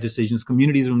making the right decisions.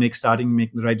 Communities will starting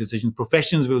making the right decisions.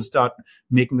 Professions will start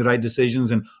making the right decisions,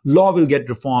 and law will get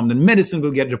reformed, and medicine will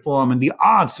get reformed, and the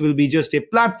arts will be just a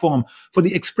platform for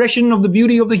the expression of the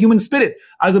beauty of the human spirit,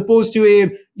 as opposed to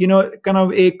a, kind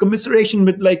of a commiseration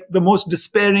with like the most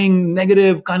despairing,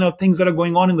 negative kind of things that are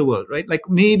going on in the world, right? Like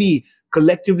maybe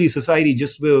collectively society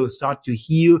just will start to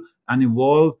heal and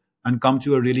evolve and come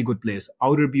to a really good place.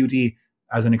 Outer beauty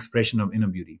as an expression of inner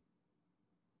beauty.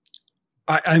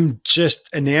 I'm just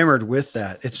enamored with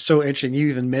that. It's so interesting. You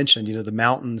even mentioned, the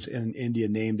mountains in India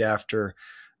named after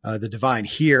the divine.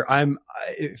 Here,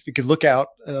 if you could look out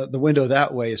the window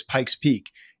that way, is Pikes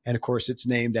Peak. And of course, it's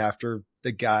named after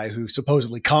the guy who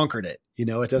supposedly conquered it.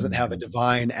 It doesn't have a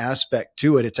divine aspect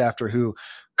to it. It's after who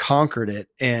conquered it.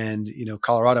 And,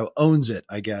 Colorado owns it,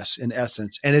 I guess, in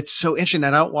essence. And it's so interesting.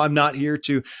 And I'm not here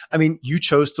you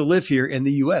chose to live here in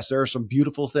the US. There are some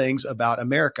beautiful things about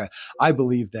America. I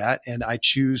believe that, and I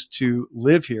choose to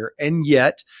live here. And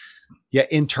yet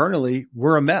internally,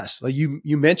 we're a mess. Like you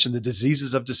mentioned the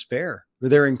diseases of despair,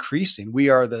 they're increasing. We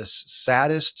are the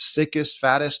saddest, sickest,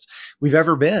 fattest we've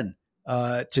ever been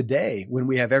today, when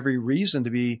we have every reason to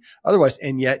be otherwise.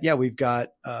 And yet, we've got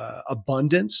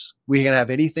abundance. We can have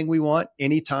anything we want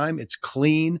anytime. It's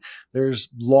clean. There's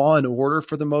law and order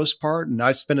for the most part. And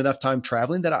I've spent enough time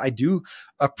traveling that I do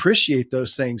appreciate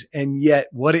those things. And yet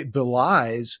what it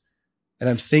belies, and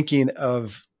I'm thinking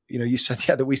of, you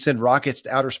said, that we send rockets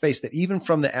to outer space, that even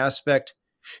from the aspect,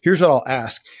 here's what I'll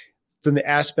ask, from the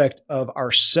aspect of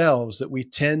ourselves, that we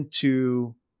tend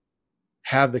to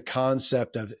have the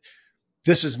concept of,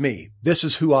 this is me, this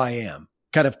is who I am,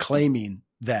 kind of claiming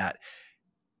that.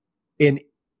 In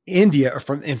India,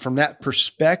 from that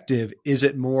perspective, is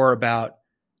it more about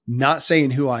not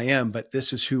saying who I am, but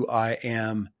this is who I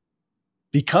am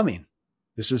becoming?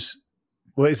 Is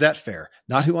that fair?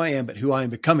 Not who I am, but who I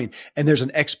am becoming. And there's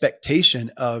an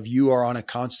expectation of you are on a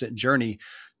constant journey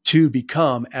to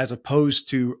become, as opposed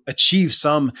to achieve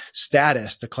some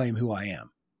status to claim who I am.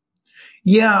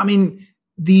 Yeah.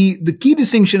 The key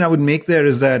distinction I would make there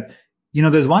is that,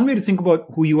 there's one way to think about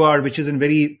who you are, which is in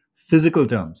very physical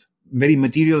terms, very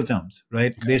material terms,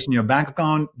 right? Okay. Based on your bank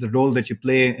account, the role that you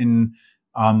play in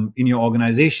your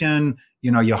organization,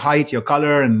 your height, your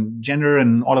color and gender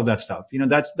and all of that stuff.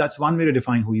 That's one way to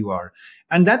define who you are.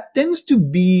 And that tends to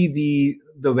be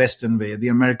the Western way, the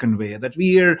American way, that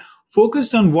we are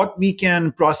focused on what we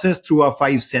can process through our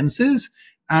five senses.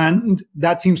 And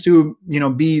that seems to,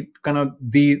 be kind of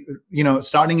the,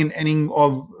 starting and ending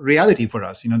of reality for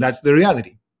us. That's the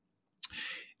reality.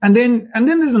 And then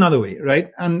there's another way,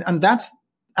 right? And that's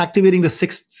activating the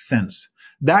sixth sense.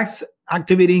 That's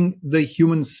activating the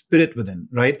human spirit within,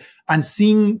 right? And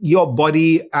seeing your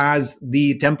body as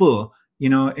the temple,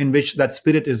 in which that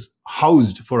spirit is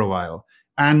housed for a while.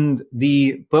 And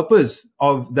the purpose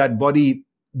of that body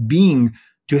being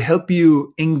to help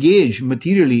you engage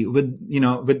materially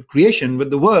with creation,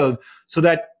 with the world, so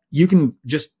that you can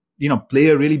just, play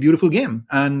a really beautiful game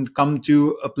and come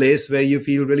to a place where you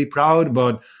feel really proud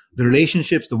about the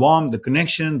relationships, the warmth, the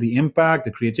connection, the impact,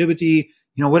 the creativity,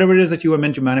 whatever it is that you are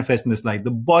meant to manifest in this life. The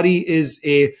body is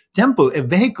a temple, a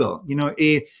vehicle,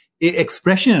 a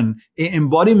expression, a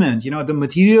embodiment, the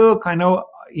material kind of,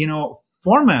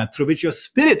 format through which your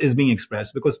spirit is being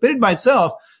expressed, because spirit by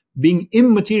itself, being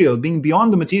immaterial, being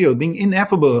beyond the material, being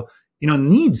ineffable,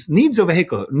 needs a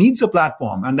vehicle, needs a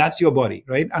platform, and that's your body,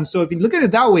 right? And so if you look at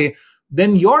it that way,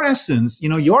 then your essence,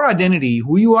 your identity,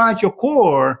 who you are at your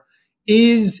core,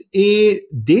 is a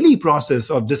daily process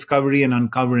of discovery and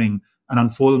uncovering and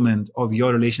unfoldment of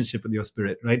your relationship with your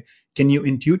spirit, right? Can you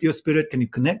intuit your spirit? Can you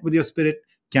connect with your spirit?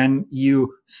 Can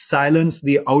you silence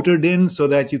the outer din so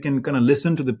that you can kind of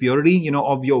listen to the purity,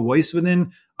 of your voice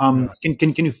within? Can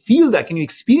you feel that? Can you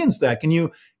experience that? Can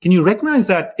you recognize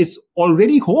that it's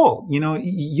already whole?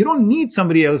 You don't need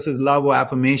somebody else's love or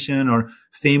affirmation or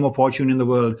fame or fortune in the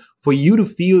world for you to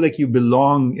feel like you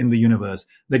belong in the universe,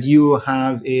 that you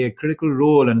have a critical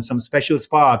role and some special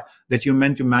spark that you're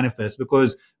meant to manifest,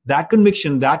 because that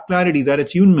conviction, that clarity, that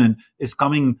attunement is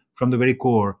coming from the very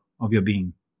core of your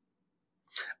being.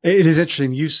 It is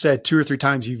interesting. You said 2 or 3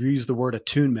 times you've used the word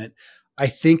attunement. I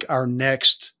think our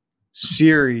next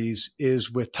series is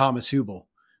with Thomas Hubel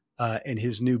in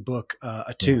his new book,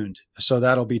 Attuned. So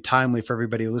that'll be timely for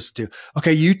everybody to listen to.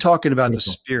 Okay, you talking about the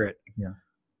spirit.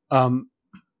 Yeah.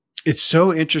 It's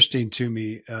so interesting to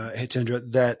me,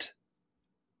 Hitendra, that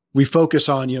we focus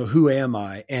on, who am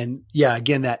I? And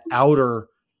again, that outer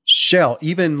shell,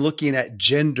 even looking at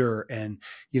gender and,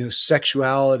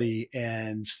 sexuality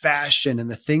and fashion and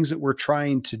the things that we're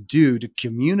trying to do to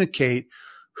communicate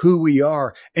who we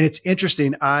are. And it's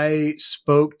interesting. I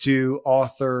spoke to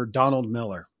author Donald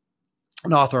Miller,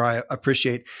 an author I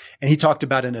appreciate, and he talked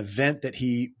about an event that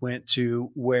he went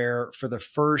to where for the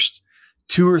first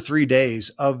 2 or 3 days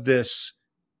of this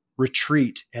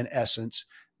retreat, in essence,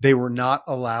 they were not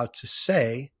allowed to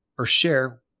say or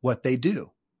share what they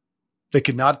do. They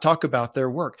could not talk about their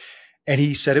work. And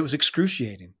he said it was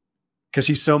excruciating because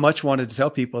he so much wanted to tell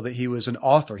people that he was an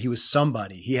author. He was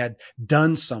somebody. He had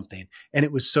done something, and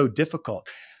it was so difficult.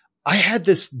 I had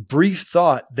this brief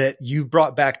thought that you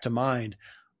brought back to mind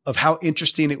of how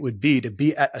interesting it would be to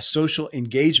be at a social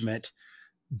engagement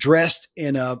dressed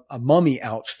in a mummy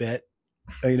outfit,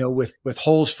 with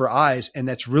holes for eyes. And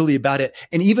that's really about it.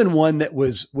 And even one that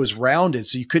was rounded.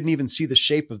 So you couldn't even see the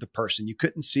shape of the person. You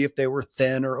couldn't see if they were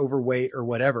thin or overweight or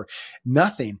whatever,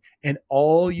 nothing. And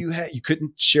all you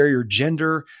couldn't share your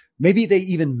gender. Maybe they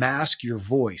even mask your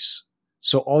voice.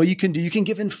 So all you can do, you can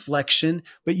give inflection,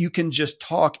 but you can just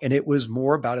talk. And it was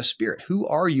more about a spirit. Who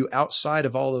are you outside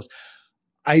of all those?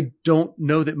 I don't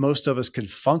know that most of us can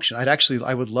function.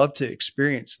 I would love to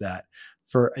experience that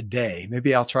for a day.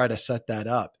 Maybe I'll try to set that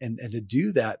up and to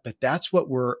do that. But that's what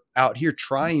we're out here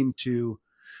trying to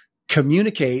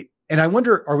communicate. And I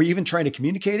wonder, are we even trying to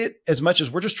communicate it as much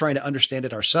as we're just trying to understand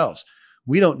it ourselves?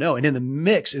 We don't know. And in the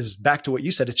mix is back to what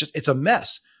you said. It's a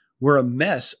mess. We're a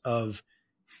mess of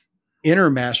inner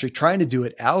mastery, trying to do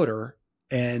it outer,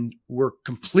 and we're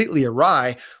completely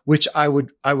awry, which I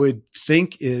would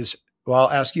think is, well, I'll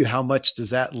ask you, how much does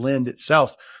that lend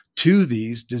itself to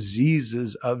these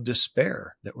diseases of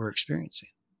despair that we're experiencing?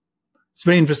 It's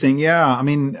very interesting. Yeah. I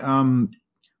mean,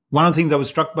 one of the things I was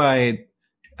struck by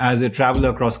as a traveler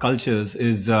across cultures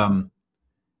is,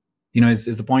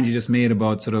 is the point you just made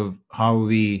about sort of how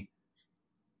we,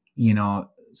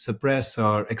 suppress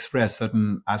or express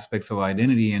certain aspects of our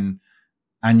identity and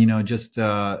just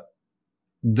the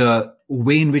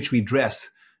way in which we dress,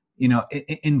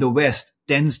 in the West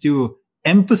tends to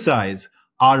emphasize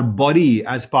our body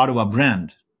as part of our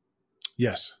brand.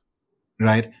 Yes.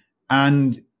 Right.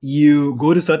 And you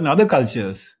go to certain other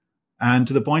cultures, and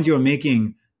to the point you're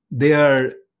making, they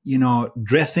are,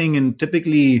 dressing in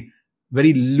typically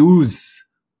very loose,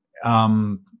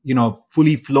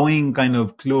 fully flowing kind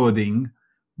of clothing,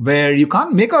 where you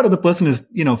can't make out if the person is,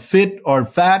 fit or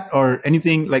fat or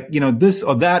anything like, this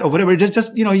or that or whatever.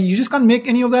 Just, you just can't make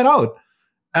any of that out.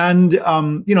 And,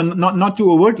 not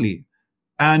too overtly.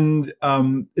 And,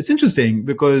 it's interesting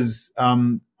because,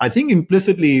 I think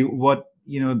implicitly what,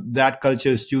 that culture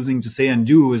is choosing to say and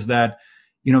do is that,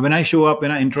 when I show up, when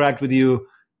I interact with you,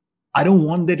 I don't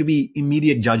want there to be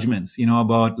immediate judgments,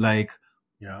 about like,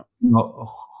 yeah,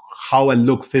 how I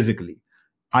look physically.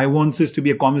 I want this to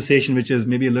be a conversation which is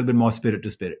maybe a little bit more spirit to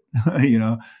spirit,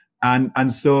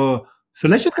 and so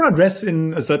let's just kind of dress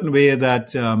in a certain way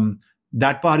that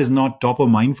that part is not top of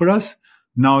mind for us.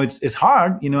 Now it's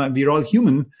hard, we're all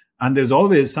human, and there's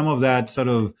always some of that sort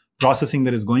of processing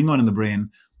that is going on in the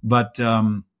brain. But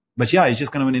yeah, it's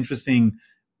just kind of an interesting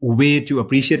way to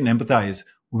appreciate and empathize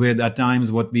with at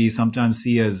times what we sometimes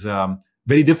see as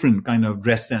very different kind of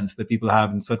dress sense that people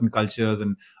have in certain cultures,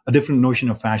 and a different notion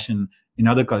of fashion in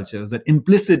other cultures. That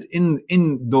implicit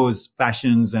in those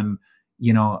fashions and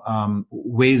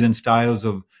ways and styles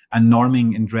of and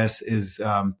norming in dress is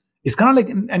kind of like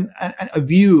a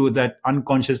view that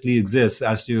unconsciously exists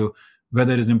as to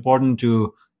whether it is important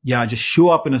to just show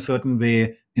up in a certain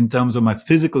way in terms of my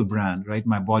physical brand, right,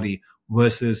 my body,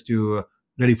 versus to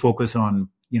really focus on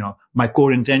my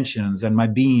core intentions and my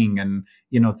being and,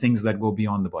 things that go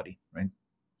beyond the body. Right.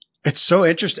 It's so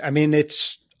interesting. I mean,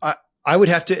 I would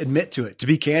have to admit to it, to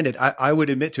be candid. I would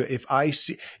admit to it. If I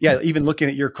see, even looking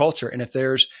at your culture, and if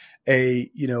there's a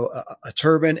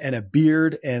turban and a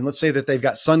beard, and let's say that they've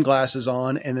got sunglasses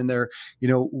on, and then they're,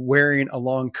 wearing a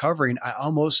long covering,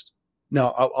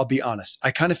 I'll be honest.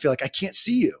 I kind of feel like I can't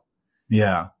see you.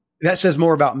 Yeah. That says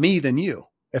more about me than you.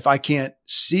 If I can't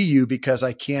see you because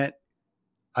I can't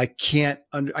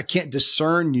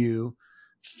discern you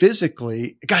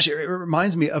physically. Gosh, it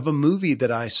reminds me of a movie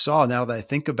that I saw. Now that I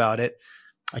think about it,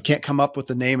 I can't come up with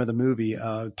the name of the movie,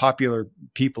 popular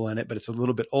people in it, but it's a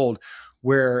little bit old,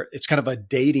 where it's kind of a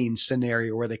dating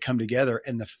scenario where they come together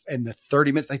and the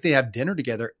 30 minutes, like they have dinner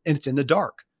together, and it's in the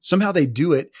dark. Somehow they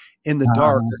do it in the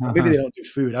dark. Maybe they don't do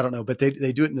food. I don't know, but they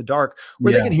do it in the dark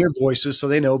where they can hear voices. So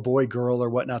they know boy, girl,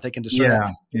 or whatnot. They can discern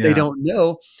that. They don't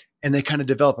know. And they kind of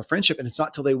develop a friendship. And it's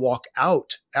not till they walk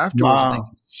out afterwards that they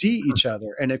can see each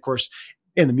other. And of course,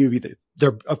 in the movie,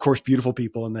 they're of course beautiful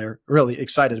people, and they're really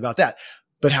excited about that.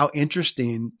 But how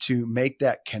interesting to make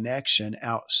that connection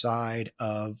outside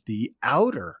of the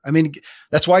outer. I mean,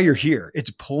 that's why you're here. It's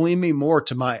pulling me more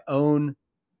to my own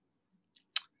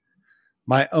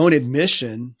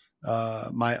admission,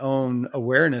 my own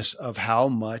awareness of how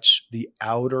much the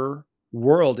outer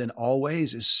world in all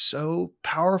ways is so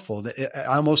powerful that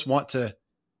I almost want to,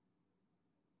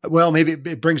 maybe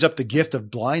it brings up the gift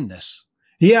of blindness.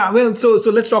 Yeah. Well, so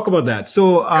let's talk about that.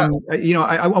 So, I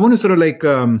want to sort of like,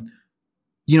 kind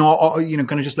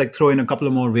of just like throw in a couple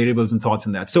of more variables and thoughts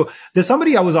in that. So there's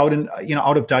somebody I was out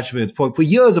of touch with for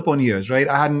years upon years, right?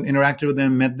 I hadn't interacted with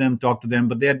them, met them, talked to them,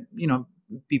 but they're,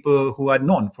 people who I'd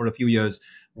known for a few years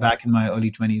back in my early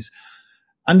 20s.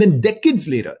 And then decades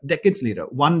later,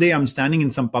 one day I'm standing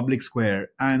in some public square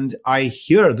and I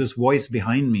hear this voice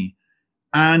behind me,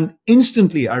 and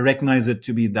instantly I recognize it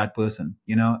to be that person,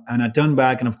 and I turn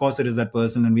back, and of course it is that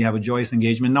person, and we have a joyous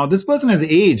engagement. Now this person has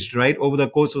aged, right, over the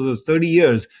course of those 30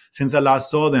 years since I last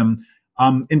saw them,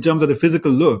 in terms of the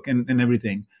physical look and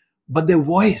everything. But their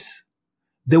voice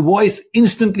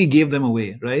instantly gave them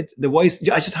away, right? The voice,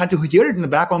 I just had to hear it in the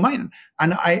back of my mind.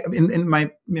 And in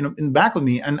the back of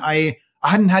me, and I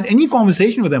hadn't had any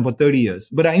conversation with them for 30 years,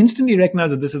 but I instantly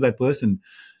recognized that this is that person.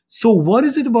 So what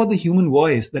is it about the human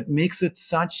voice that makes it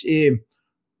such a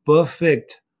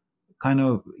perfect kind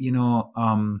of,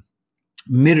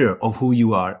 mirror of who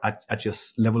you are at your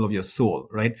level of your soul,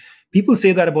 right? People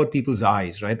say that about people's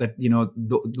eyes, right? That,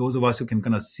 those of us who can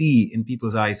kind of see in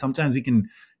people's eyes, sometimes we can,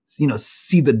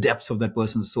 see the depths of that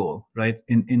person's soul, right?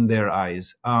 In their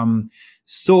eyes.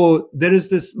 So there is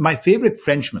this, my favorite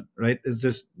Frenchman, right? Is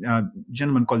this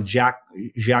gentleman called Jacques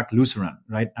Lucéran,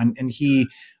 right? And he,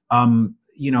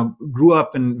 grew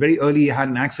up and very early had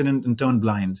an accident and turned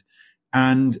blind.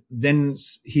 And then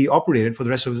he operated for the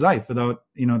rest of his life without,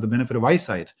 the benefit of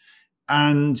eyesight.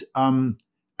 And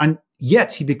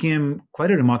yet he became quite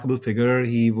a remarkable figure.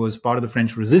 He was part of the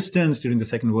French resistance during the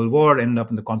Second World War, ended up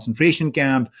in the concentration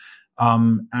camp,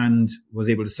 and was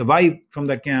able to survive from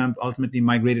that camp, ultimately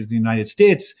migrated to the United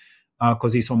States,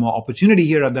 because he saw more opportunity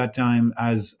here at that time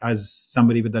as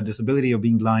somebody with that disability of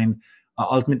being blind,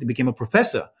 ultimately became a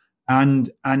professor. And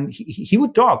he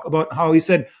would talk about how he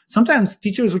said, sometimes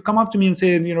teachers would come up to me and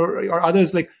say, or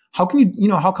others, like, how can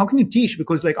you, how can you teach?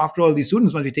 Because like, after all, these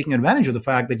students must be taking advantage of the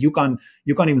fact that you can't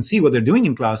even see what they're doing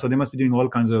in class. So they must be doing all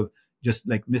kinds of, just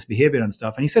like misbehavior and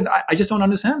stuff. And he said, I just don't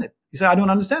understand it. He said, I don't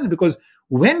understand it, because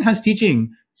when has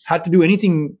teaching had to do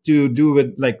anything to do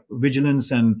with like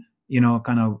vigilance and,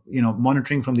 kind of,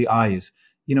 monitoring from the eyes?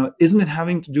 Isn't it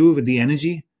having to do with the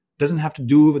energy? Doesn't have to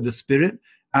do with the spirit?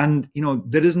 And,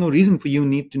 there is no reason for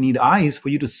you to need eyes for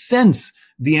you to sense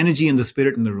the energy and the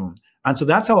spirit in the room. And so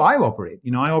that's how I operate.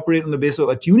 I operate on the basis of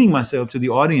attuning myself to the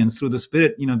audience through the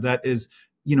spirit, that is,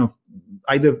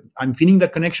 either I'm feeling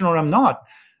that connection or I'm not.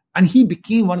 And he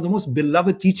became one of the most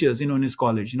beloved teachers, in his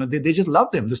college. They just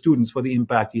loved him, the students, for the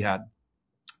impact he had.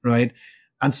 Right.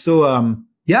 And so,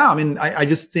 I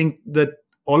just think that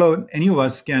any of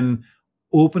us can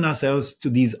open ourselves to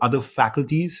these other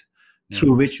faculties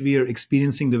through which we are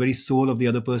experiencing the very soul of the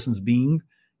other person's being,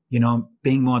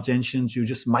 paying more attention to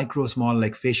just small,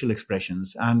 like facial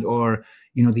expressions or,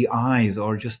 the eyes,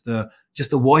 or just the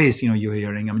voice, you're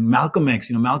hearing. I mean, Malcolm X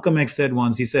said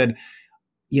once, he said,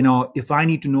 if I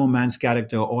need to know man's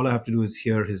character, all I have to do is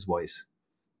hear his voice.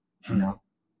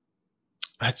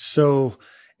 That's so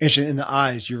interesting. In the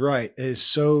eyes, you're right. It is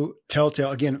so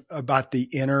telltale, again, about the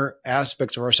inner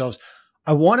aspects of ourselves.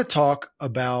 I want to talk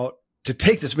about, to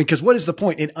take this, because what is the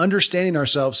point in understanding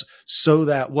ourselves so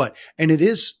that what? And it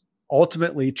is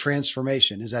ultimately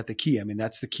transformation. Is that the key? I mean,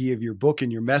 that's the key of your book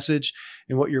and your message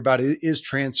and what you're about is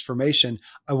transformation.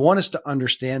 I want us to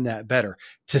understand that better.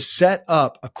 To set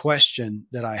up a question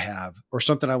that I have, or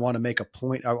something I want to make a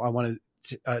point, I want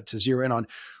to zero in on.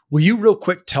 Will you real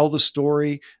quick tell the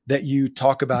story that you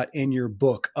talk about in your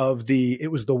book of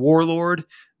it was the warlord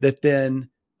that then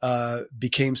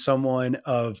became someone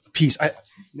of peace? You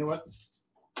know what?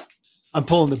 I'm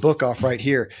pulling the book off right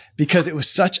here because it was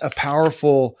such a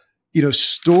powerful,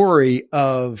 story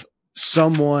of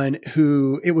someone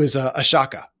who, it was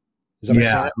Ashoka. Is that what I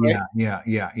said, right?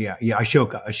 Yeah.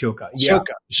 Ashoka.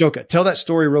 Ashoka. Tell that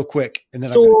story real quick. And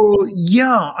then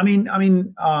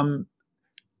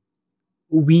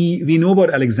we know about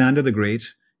Alexander the Great.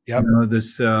 Yep.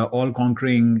 This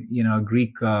all-conquering,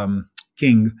 Greek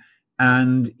king.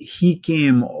 And he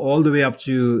came all the way up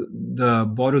to the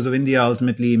borders of India,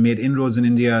 ultimately made inroads in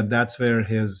India. That's where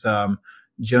his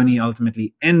journey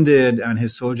ultimately ended, and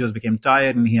his soldiers became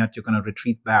tired and he had to kind of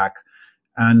retreat back.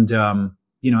 And,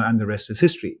 and the rest is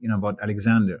history, about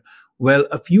Alexander. Well,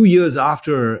 a few years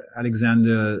after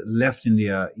Alexander left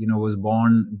India, was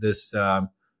born this person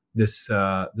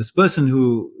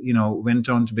who, went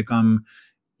on to become,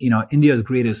 India's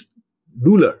greatest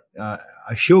ruler,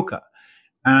 Ashoka.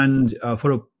 And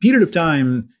for a period of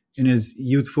time in his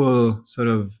youthful sort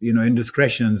of,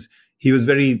 indiscretions, he was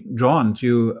very drawn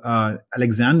to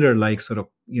Alexander-like sort of,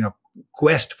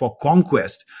 quest for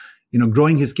conquest,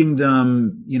 growing his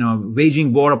kingdom,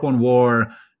 waging war upon war.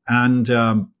 And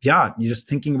you're just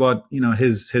thinking about,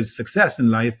 his success in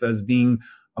life as being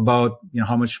about,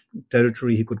 how much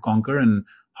territory he could conquer and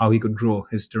how he could grow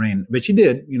his terrain, which he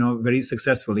did, very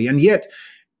successfully. And yet,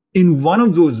 in one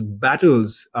of those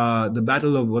battles, the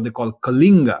battle of what they call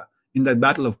Kalinga, in that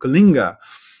battle of Kalinga,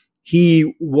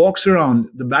 he walks around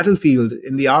the battlefield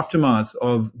in the aftermath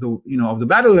of the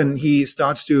battle, and he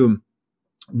starts to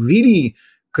really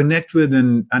connect with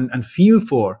and feel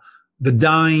for the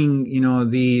dying,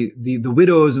 the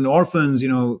widows and orphans,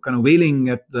 kind of wailing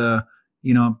at the,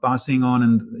 passing on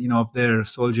and, of their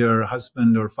soldier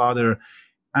husband or father.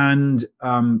 And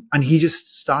he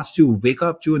just starts to wake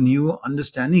up to a new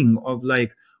understanding of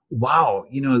like, wow,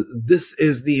 this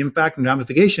is the impact and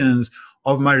ramifications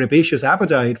of my rapacious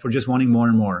appetite for just wanting more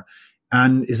and more.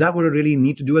 And is that what I really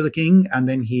need to do as a king? And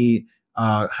then he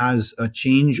has a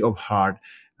change of heart.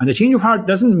 And the change of heart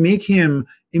doesn't make him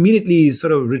immediately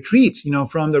sort of retreat,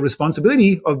 from the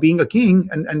responsibility of being a king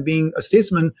and being a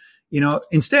statesman.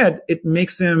 Instead, it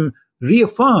makes him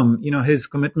reaffirm, his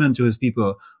commitment to his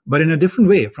people, but in a different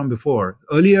way from before.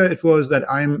 Earlier, it was that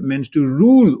I am meant to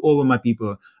rule over my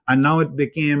people. And now it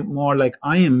became more like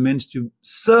I am meant to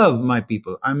serve my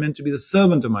people. I'm meant to be the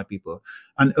servant of my people.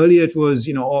 And earlier it was,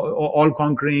 all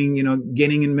conquering,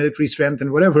 gaining in military strength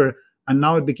and whatever. And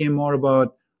now it became more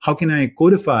about how can I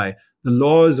codify the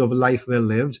laws of a life well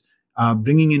lived,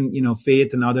 bringing in,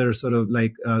 faith and other sort of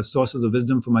like sources of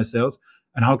wisdom for myself.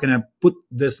 And how can I put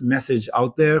this message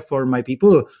out there for my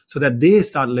people so that they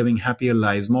start living happier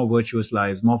lives, more virtuous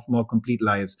lives, more complete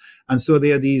lives? And so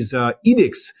there are these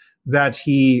edicts that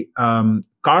he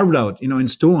carved out, in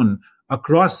stone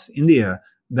across India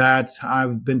that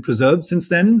have been preserved since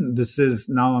then. This is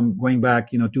now, I'm going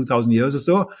back, 2000 years or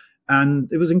so.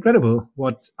 And it was incredible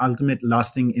what ultimate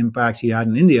lasting impact he had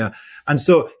in India. And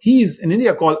so he's in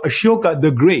India called Ashoka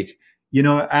the Great.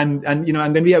 And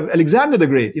then we have Alexander the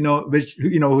Great, which,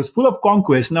 who's full of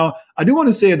conquest. Now, I do want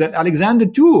to say that Alexander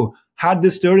too had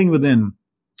this stirring within,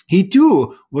 he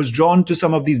too was drawn to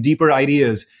some of these deeper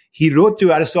ideas. He wrote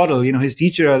to Aristotle, his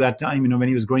teacher at that time, when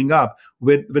he was growing up,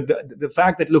 with the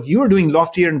fact that, look, you are doing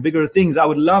loftier and bigger things. I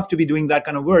would love to be doing that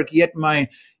kind of work. Yet my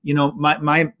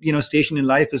station in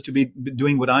life is to be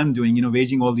doing what I'm doing,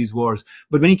 waging all these wars.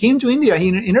 But when he came to India,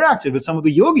 he interacted with some of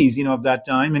the yogis, of that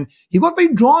time, and he got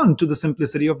very drawn to the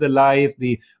simplicity of their life,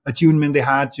 the attunement they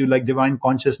had to like divine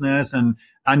consciousness,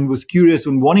 and was curious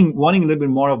and wanting a little bit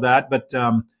more of that. But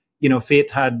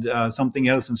fate had something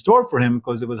else in store for him,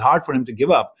 because it was hard for him to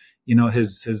give up,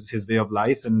 his way of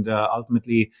life. And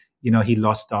ultimately, he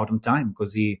lost out on time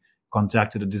because he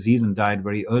contracted a disease and died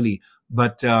very early.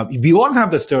 But we all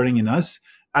have the stirring in us.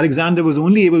 Alexander was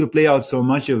only able to play out so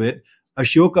much of it.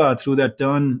 Ashoka, through that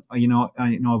turn,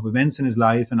 of events in his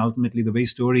life, and ultimately the very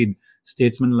storied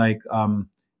statesman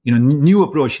new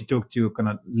approach he took to kind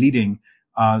of leading,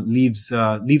 leaves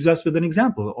us with an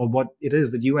example of what it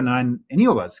is that you and I, and any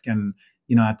of us, can,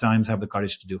 at times have the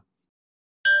courage to do.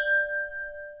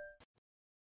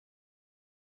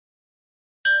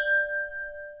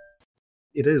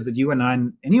 It is that you and I,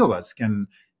 and any of us, can,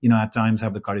 at times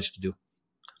have the courage to do.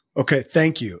 Okay,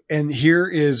 thank you. And here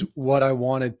is what I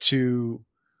wanted to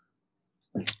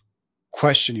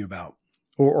question you about,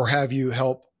 or have you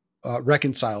help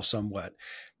reconcile somewhat,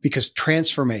 because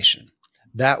transformation,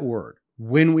 that word,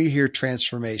 when we hear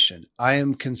transformation, I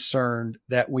am concerned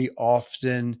that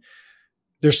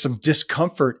there's some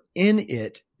discomfort in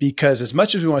it, because as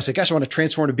much as we want to say, gosh, I want to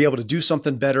transform to be able to do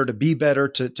something better, to be better,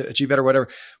 to achieve better, whatever.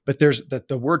 But there's that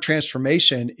the word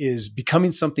transformation is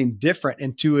becoming something different.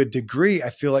 And to a degree, I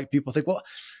feel like people think, well,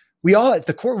 we all at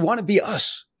the core want to be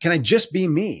us. Can I just be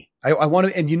me? I want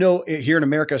to, and here in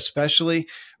America, especially,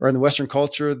 or in the Western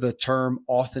culture, the term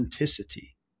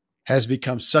authenticity has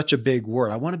become such a big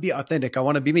word. I want to be authentic. I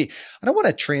want to be me. I don't want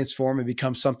to transform and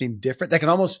become something different that can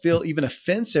almost feel even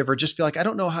offensive, or just feel like I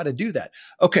don't know how to do that.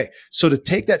 Okay. So to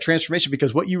take that transformation,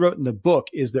 because what you wrote in the book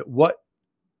is that what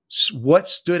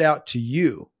stood out to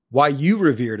you, why you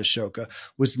revered Ashoka,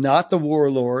 was not the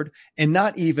warlord and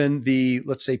not even the,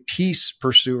 let's say, peace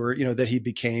pursuer, that he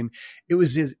became. It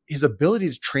was his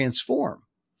ability to transform.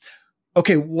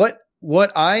 Okay.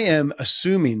 What I am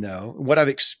assuming, though, what I've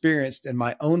experienced in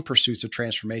my own pursuits of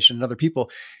transformation and other people,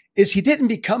 is he didn't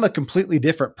become a completely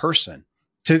different person.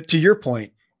 To your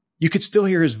point, you could still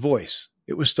hear his voice.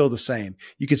 It was still the same.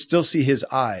 You could still see his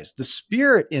eyes. The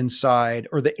spirit inside,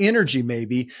 or the energy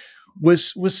maybe,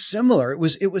 was similar. It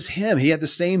was him. He had the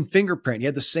same fingerprint. He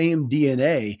had the same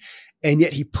DNA. And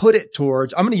yet he put it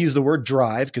towards, I'm going to use the word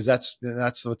drive, because that's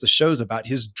what the show's about.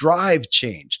 His drive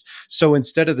changed. So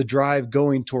instead of the drive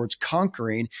going towards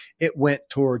conquering, it went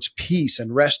towards peace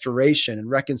and restoration and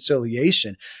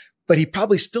reconciliation. But he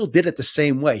probably still did it the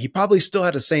same way. He probably still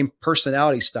had the same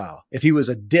personality style. If he was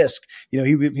a disc,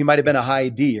 he might have been a high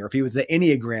D, or if he was the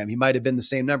Enneagram, he might have been the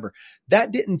same number.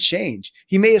 That didn't change.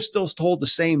 He may have still told the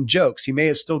same jokes. He may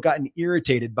have still gotten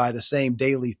irritated by the same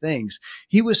daily things.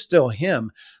 He was still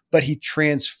him. But he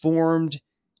transformed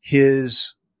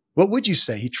what would you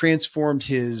say? He transformed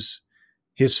his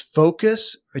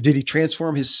focus, or did he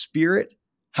transform his spirit?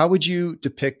 How would you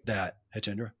depict that,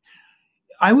 Hitendra?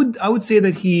 I would say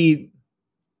that he,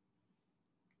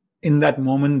 in that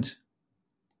moment,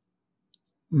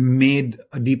 made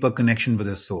a deeper connection with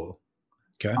his soul.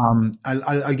 Okay.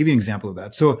 I'll give you an example of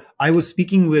that. So I was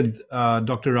speaking with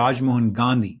Dr. Rajmohan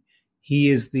Gandhi. He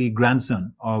is the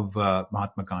grandson of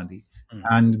Mahatma Gandhi.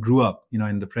 And grew up,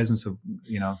 in the presence of,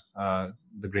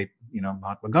 the great,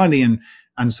 Mahatma Gandhi, and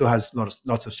so has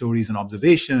lots of stories and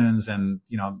observations, and,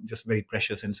 just very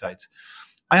precious insights.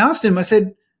 I asked him, I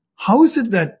said, how is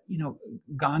it that,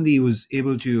 Gandhi was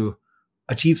able to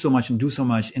achieve so much and do so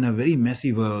much in a very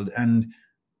messy world, and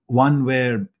one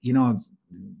where,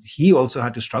 he also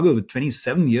had to struggle with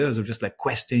 27 years of just like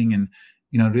questing and,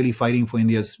 really fighting for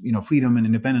India's, freedom and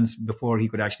independence before he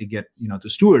could actually get, to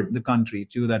steward the country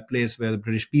to that place where the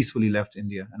British peacefully left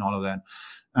India and all of that.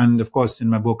 And of course, in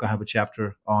my book, I have a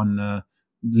chapter on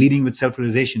leading with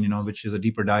self-realization, which is a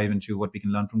deeper dive into what we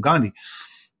can learn from Gandhi.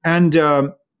 And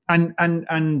Dr.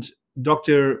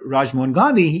 Rajmohan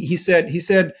Gandhi, he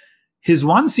said his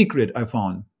one secret I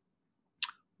found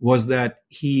was that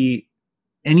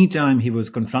anytime he was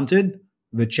confronted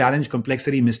with challenge,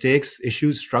 complexity, mistakes,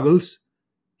 issues, struggles,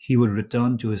 he would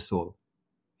return to his soul.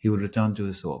 He would return to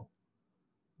his soul.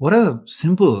 What a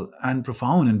simple and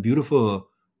profound and beautiful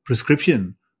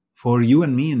prescription for you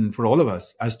and me and for all of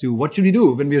us as to what should we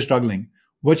do when we are struggling?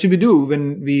 What should we do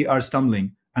when we are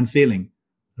stumbling and failing?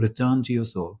 Return to your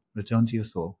soul. Return to your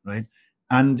soul, right?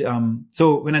 And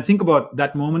so when I think about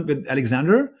that moment with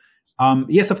Alexander,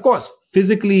 Yes, of course,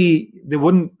 physically, there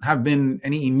wouldn't have been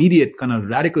any immediate kind of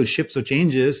radical shifts or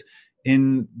changes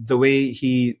in the way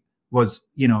he was,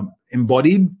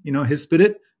 embodied, his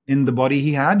spirit in the body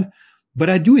he had. But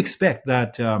I do expect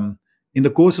that in the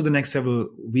course of the next several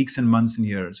weeks and months and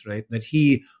years, right, that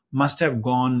he must have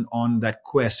gone on that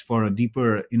quest for a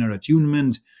deeper inner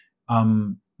attunement,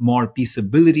 more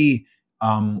peaceability,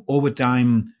 over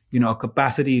time, a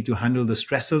capacity to handle the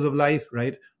stresses of life,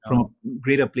 right, from a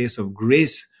greater place of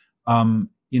grace, a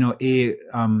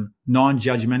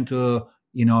non-judgmental,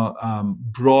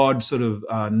 broad sort of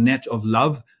net of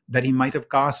love that he might have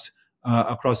cast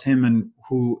across him and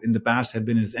who in the past had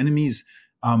been his enemies,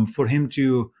 for him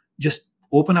to just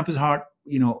open up his heart,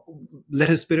 let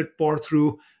his spirit pour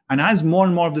through. And as more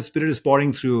and more of the spirit is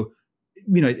pouring through,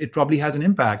 it probably has an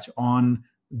impact on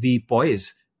the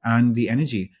poise and the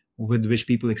energy with which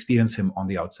people experience him on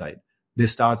the outside. They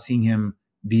start seeing him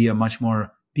be a much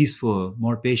more peaceful,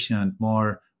 more patient,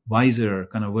 more wiser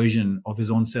kind of version of his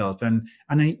own self. And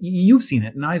you've seen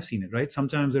it and I've seen it, right?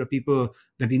 Sometimes there are people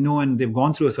that we know and they've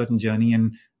gone through a certain journey.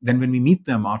 And then when we meet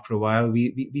them after a while,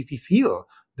 we feel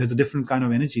there's a different kind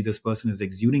of energy this person is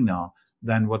exuding now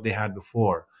than what they had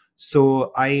before.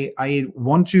 So I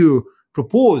want to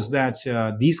propose that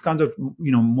these kinds of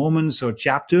moments or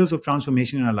chapters of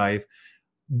transformation in our life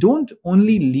don't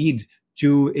only lead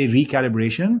to a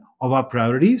recalibration of our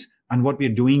priorities and what we're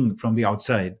doing from the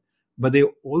outside, but they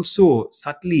also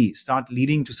subtly start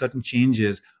leading to certain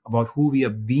changes about who we are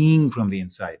being from the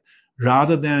inside,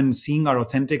 rather than seeing our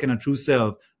authentic and our true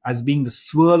self as being the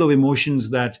swirl of emotions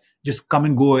that just come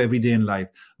and go every day in life,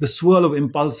 the swirl of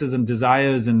impulses and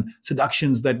desires and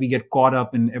seductions that we get caught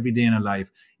up in every day in our life,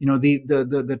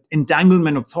 the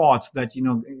entanglement of thoughts that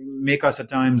make us at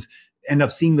times end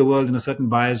up seeing the world in a certain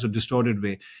biased or distorted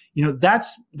way.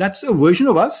 That's a version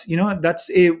of us. That's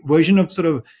a version of sort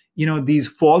of these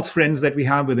false friends that we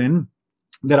have within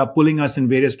that are pulling us in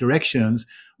various directions.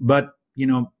 But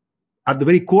at the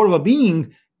very core of our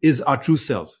being is our true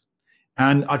self.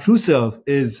 And our true self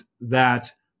is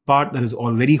that part that is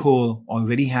already whole,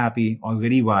 already happy,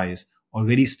 already wise,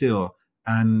 already still,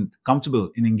 and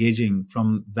comfortable in engaging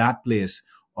from that place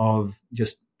of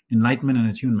just enlightenment and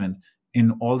attunement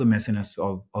in all the messiness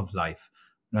of life,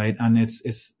 right? And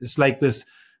it's like this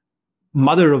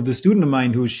mother of the student of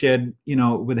mine who shared,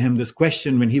 with him this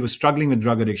question when he was struggling with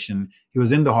drug addiction. He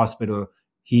was in the hospital.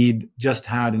 He'd just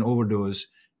had an overdose.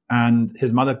 And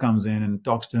his mother comes in and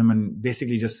talks to him and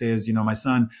basically just says, my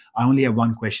son, I only have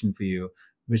one question for you,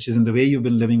 which is, in the way you've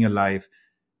been living your life,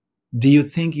 do you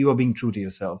think you are being true to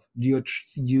yourself? Do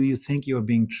you think you are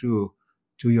being true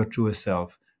to your truest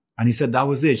self? And he said, that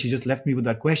was it. She just left me with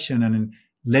that question and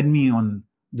led me on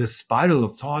this spiral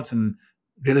of thoughts and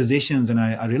realizations. And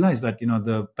I realized that,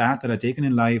 the path that I'd taken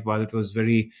in life, while it was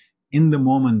very in the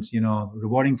moment,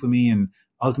 rewarding for me and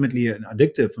ultimately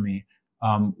addictive for me,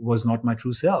 was not my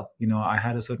true self. I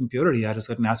had a certain purity, I had a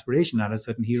certain aspiration, I had a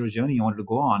certain hero journey I wanted to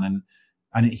go on.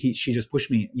 She just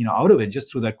pushed me, out of it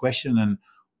just through that question. And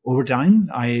over time,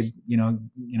 I,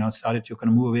 started to kind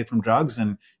of move away from drugs.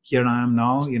 And here I am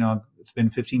now, it's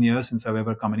been 15 years since I've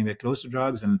ever come anywhere close to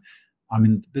drugs. And I'm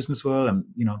in the business world. I'm,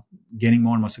 gaining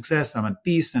more and more success. I'm at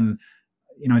peace. And,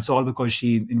 it's all because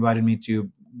she invited me to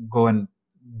go and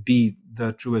be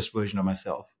the truest version of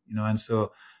myself, and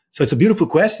so it's a beautiful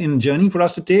quest and journey for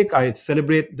us to take. I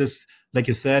celebrate this, like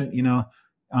you said,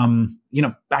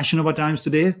 passion of our times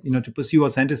today, to pursue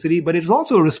authenticity, but it's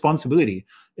also a responsibility.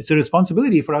 It's a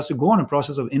responsibility for us to go on a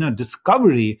process of inner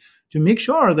discovery to make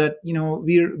sure that,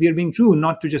 we're being true,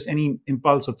 not to just any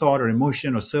impulse or thought or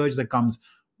emotion or surge that comes,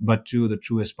 but to the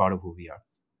truest part of who we are.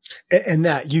 And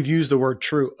that you've used the word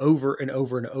true over and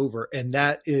over and over. And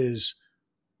that is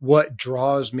what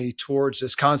draws me towards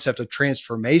this concept of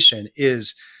transformation,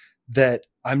 is that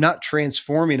I'm not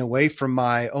transforming away from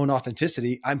my own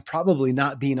authenticity. I'm probably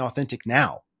not being authentic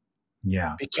now.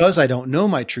 Yeah. Because I don't know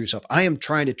my true self. I am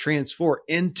trying to transform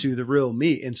into the real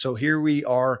me. And so here we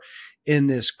are in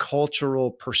this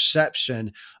cultural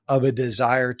perception of a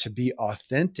desire to be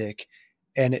authentic.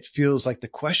 And it feels like the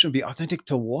question would be, authentic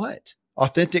to what?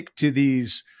 Authentic to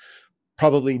these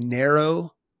probably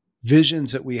narrow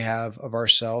visions that we have of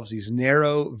ourselves, these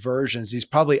narrow versions, these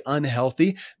probably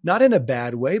unhealthy, not in a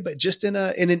bad way, but just in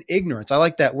an ignorance. I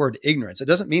like that word, ignorance. It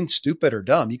doesn't mean stupid or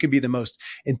dumb. You can be the most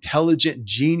intelligent,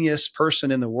 genius person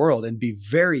in the world and be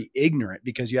very ignorant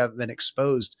because you haven't been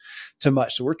exposed to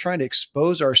much. So we're trying to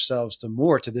expose ourselves to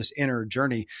more, to this inner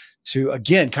journey, to,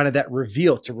 again, kind of that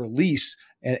reveal, to release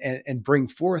and bring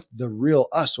forth the real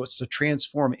us. So it's to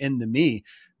transform into me.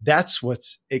 That's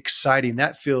what's exciting.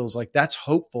 That feels like that's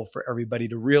hopeful for everybody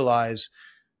to realize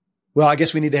Well, I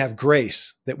guess we need to have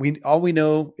grace that all we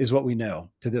know is what we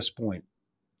know to this point.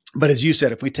 But as you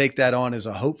said, if we take that on as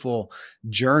a hopeful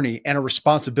journey and a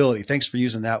responsibility, thanks for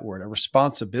using that word, a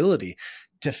responsibility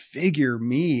to figure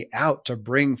me out, to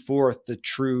bring forth the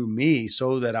true me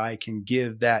so that I can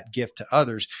give that gift to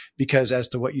others. Because as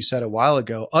to what you said a while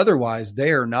ago, otherwise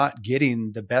they are not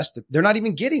getting the best. They're not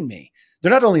even getting me.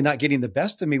 They're not only not getting the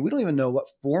best of me, we don't even know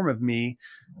what form of me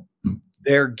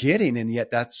they're getting. And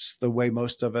yet that's the way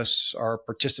most of us are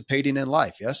participating in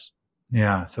life. Yes.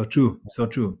 Yeah. So true. So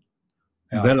true.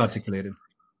 Yeah. Well articulated.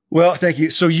 Well, thank you.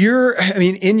 So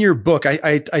in your book,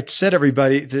 I said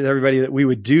everybody that we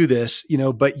would do this,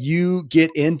 but you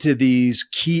get into these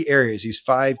key areas, these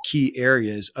 5 key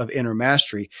areas of inner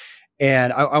mastery.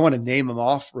 And I want to name them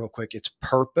off real quick. It's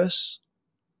purpose,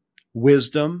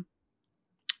 wisdom,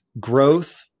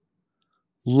 growth,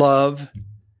 love,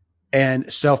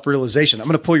 and self-realization. I'm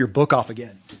going to pull your book off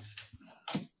again.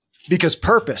 Because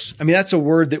purpose, that's a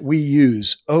word that we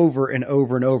use over and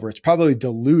over and over. It's probably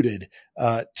diluted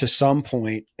to some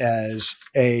point as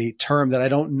a term that I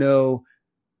don't know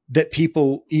that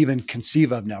people even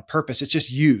conceive of now. Purpose, it's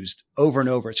just used over and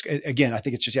over. I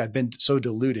think it's just, I've been so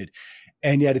diluted.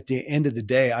 And yet at the end of the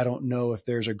day, I don't know if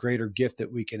there's a greater gift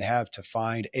that we can have to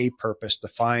find a purpose, to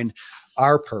find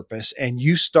our purpose. And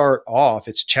you start off,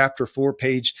 it's chapter 4,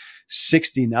 page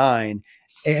 69.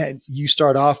 And you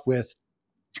start off with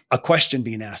a question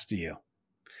being asked to you.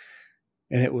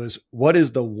 And it was, what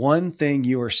is the one thing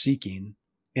you are seeking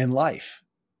in life?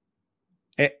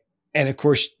 And of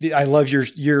course, I love your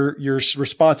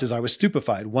responses. I was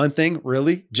stupefied. One thing,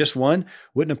 really? Just one?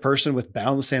 Wouldn't a person with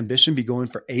boundless ambition be going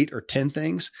for 8 or 10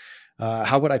 things?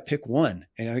 How would I pick one?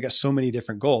 And I got so many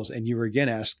different goals. And you were again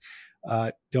asked,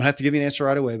 don't have to give me an answer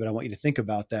right away, but I want you to think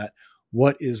about that.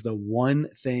 What is the one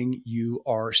thing you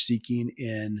are seeking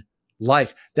in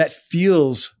life? That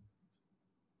feels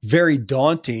very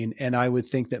daunting. And I would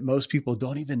think that most people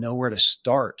don't even know where to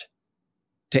start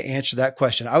to answer that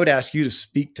question. I would ask you to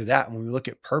speak to that. When we look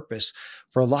at purpose,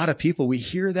 for a lot of people, we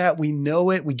hear that, we know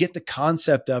it, we get the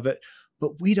concept of it,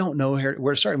 but we don't know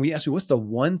where to start. And when you ask me, what's the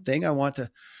one thing I want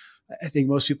to, I think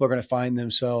most people are going to find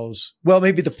themselves, well,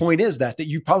 maybe the point is that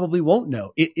you probably won't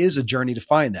know. It is a journey to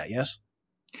find that. Yes.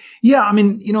 Yeah.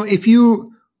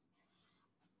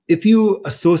 If you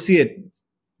associate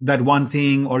that one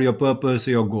thing or your purpose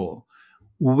or your goal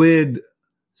with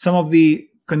some of the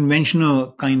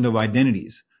conventional kind of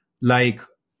identities, like,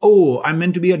 oh, I'm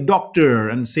meant to be a doctor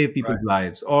and save people's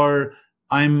lives, or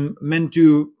I'm meant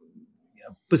to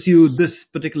pursue this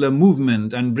particular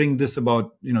movement and bring this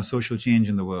about, social change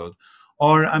in the world,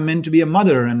 or I'm meant to be a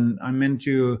mother and I'm meant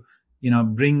to,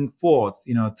 bring forth,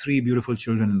 3 beautiful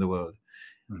children in the world.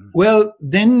 Mm-hmm. Well,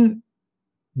 then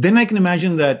I can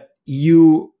imagine that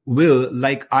you will,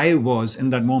 like I was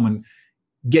in that moment,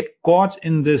 get caught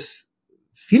in this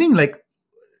feeling like,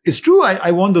 it's true,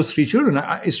 I want those 3 children.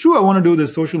 It's true, I want to do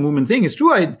this social movement thing. It's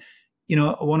true, I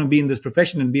want to be in this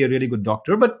profession and be a really good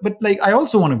doctor. But like, I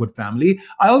also want a good family.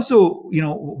 I also,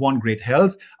 want great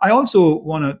health. I also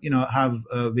want to, have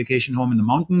a vacation home in the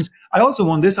mountains. I also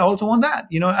want this. I also want that,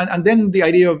 and then the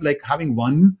idea of like having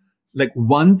one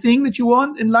thing that you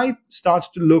want in life starts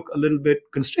to look a little bit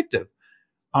constrictive.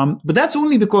 But that's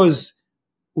only because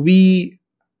we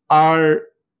are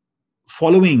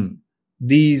following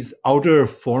these outer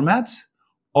formats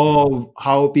of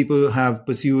how people have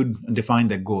pursued and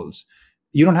defined their goals.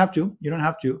 You don't have to.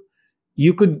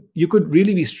 You could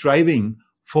really be striving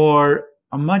for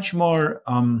a much more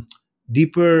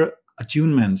deeper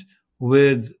attunement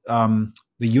with the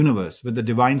universe, with the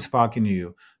divine spark in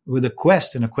you, with a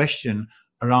quest and a question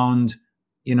around,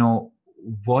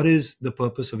 what is the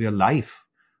purpose of your life?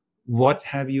 What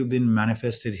have you been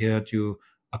manifested here to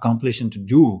accomplish and to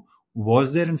do?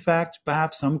 Was there, in fact,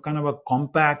 perhaps some kind of a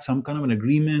compact, some kind of an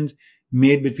agreement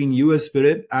made between you as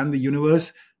spirit and the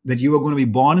universe that you are going to be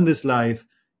born in this life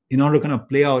in order to kind of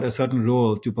play out a certain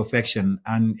role to perfection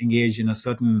and engage in a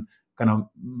certain kind of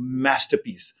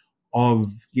masterpiece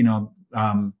of,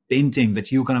 painting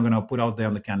that you kind of going to put out there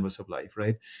on the canvas of life,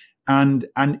 right? And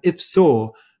if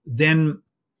so, then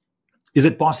is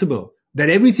it possible that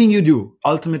everything you do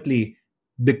ultimately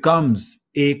becomes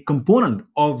a component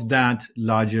of that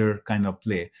larger kind of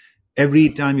play? Every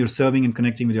time you're serving and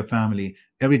connecting with your family,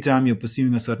 every time you're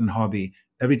pursuing a certain hobby,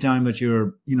 every time that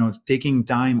you're, taking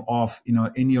time off,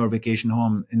 in your vacation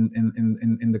home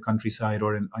in the countryside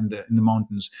or in the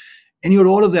mountains, and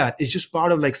all of that is just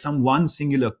part of like some one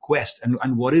singular quest.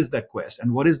 And what is that quest?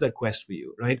 And what is that quest for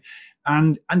you, right?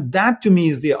 And that to me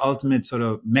is the ultimate sort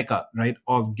of mecca, right,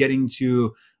 of getting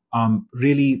to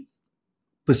really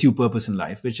pursue purpose in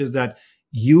life, which is that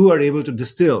you are able to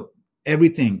distill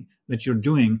everything that you're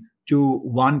doing to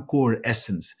one core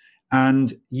essence.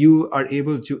 And you are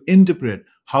able to interpret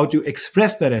how to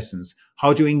express that essence,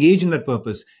 how to engage in that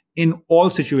purpose in all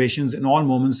situations, in all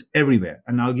moments, everywhere.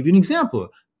 And I'll give you an example.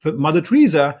 For Mother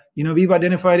Teresa, we've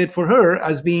identified it for her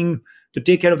as being to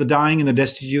take care of the dying and the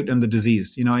destitute and the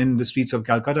diseased, in the streets of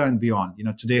Calcutta and beyond.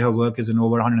 Today her work is in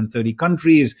over 130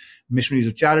 countries, missionaries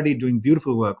of charity doing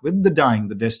beautiful work with the dying,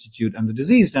 the destitute and the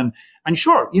diseased. And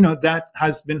sure, that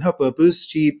has been her purpose.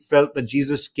 She felt that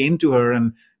Jesus came to her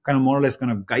and kind of more or less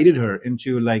kind of guided her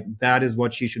into like, that is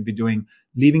what she should be doing,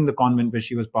 leaving the convent where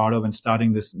she was part of and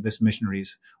starting this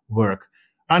missionaries work.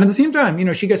 And at the same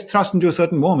time, she gets thrust into a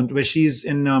certain moment where she's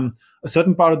in a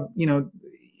certain part of,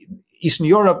 Eastern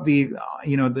Europe. The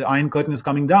Iron Curtain is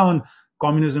coming down.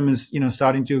 Communism is,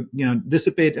 starting to,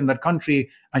 dissipate in that country.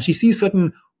 And she sees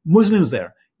certain Muslims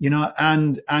there,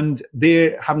 and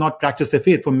they have not practiced their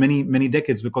faith for many, many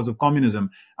decades because of communism.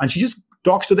 And she just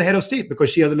talks to the head of state because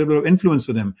she has a little bit of influence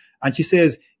with him. And she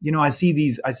says, I see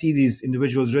these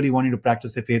individuals really wanting to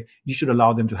practice their faith. You should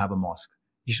allow them to have a mosque.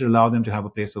 You should allow them to have a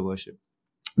place of worship.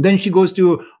 Then she goes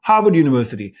to Harvard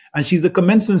University and she's the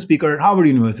commencement speaker at Harvard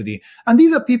University. And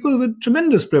these are people with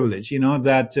tremendous privilege,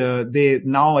 that they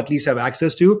now at least have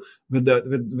access to with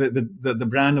the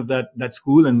brand of that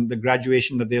school and the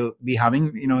graduation that they'll be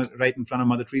having, right in front of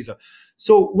Mother Teresa.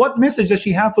 So what message does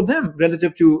she have for them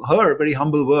relative to her very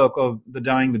humble work of the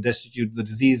dying, the destitute, the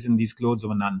diseased in these clothes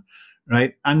of a nun,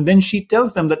 right? And then she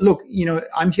tells them that, look,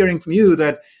 I'm hearing from you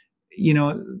that,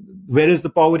 where is the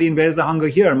poverty and where is the hunger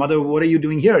here? Mother, what are you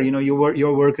doing here?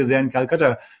 Your work is there in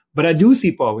Calcutta, but I do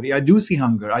see poverty. I do see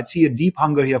hunger. I see a deep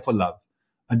hunger here for love.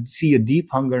 I see a deep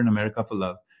hunger in America for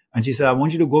love. And she said, I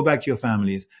want you to go back to your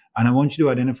families and I want you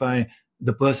to identify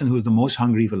the person who's the most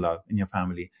hungry for love in your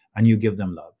family and you give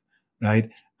them love, right?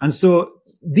 And so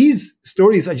these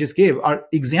stories I just gave are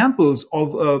examples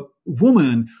of a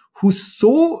woman who's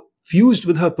so fused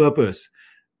with her purpose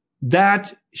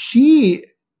that she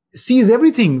sees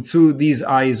everything through these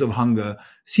eyes of hunger.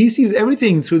 She sees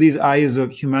everything through these eyes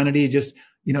of humanity, just,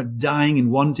 dying and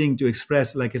wanting to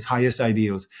express like its highest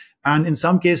ideals. And in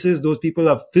some cases, those people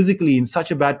are physically in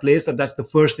such a bad place that that's the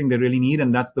first thing they really need.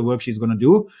 And that's the work she's going to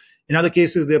do. In other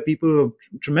cases, there are people of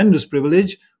tremendous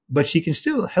privilege, but she can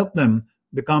still help them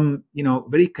become,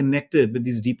 very connected with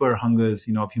these deeper hungers,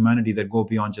 of humanity that go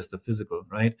beyond just the physical,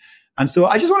 right? And so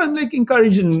I just want to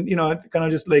encourage and, kind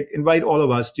of just invite all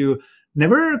of us to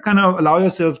never kind of allow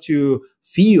yourself to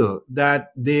feel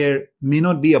that there may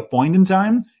not be a point in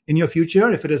time in your future,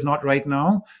 if it is not right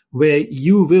now, where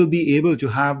you will be able to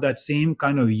have that same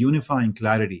kind of unifying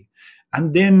clarity.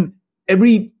 And then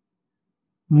every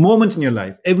moment in your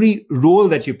life, every role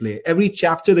that you play, every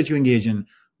chapter that you engage in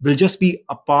will just be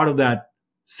a part of that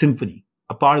symphony,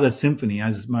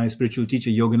 as my spiritual teacher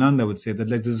Yogananda would say, that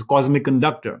there's this cosmic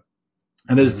conductor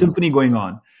and there's a symphony going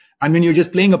on. And when you're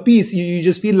just playing a piece, you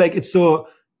just feel like it's so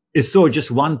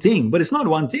just one thing, but it's not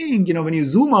one thing. When you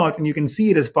zoom out and you can see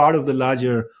it as part of the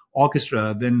larger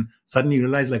orchestra, then suddenly you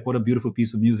realize like what a beautiful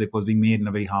piece of music was being made in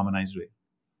a very harmonized way.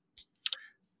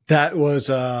 That was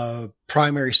a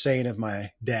primary saying of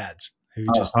my dad's, who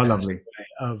just how lovely,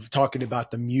 of talking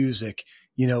about the music,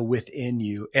 within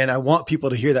you. And I want people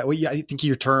to hear that. Well, yeah, I think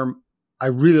I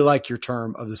really like your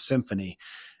term of the symphony.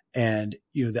 And,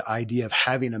 the idea of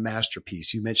having a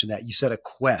masterpiece, you mentioned that. You said a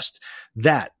quest,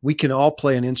 that we can all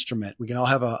play an instrument. We can all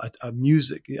have a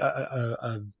music,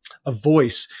 a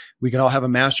voice. We can all have a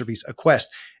masterpiece, a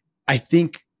quest. I'm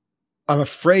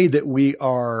afraid that we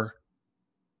are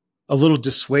a little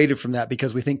dissuaded from that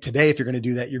because we think today, if you're going to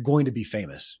do that, you're going to be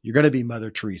famous. You're going to be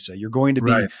Mother Teresa. You're going to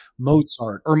be right.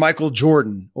 Mozart or Michael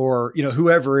Jordan or,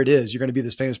 whoever it is, you're going to be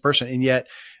this famous person. And yet,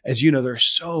 as you know, there are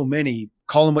so many,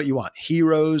 call them what you want,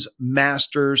 heroes,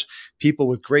 masters, people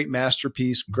with great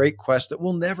masterpiece, great quests that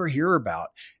we'll never hear about.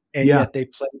 And yet they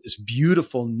play this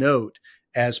beautiful note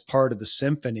as part of the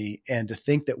symphony. And to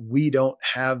think that we don't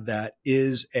have that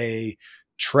is a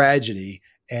tragedy.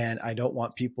 And I don't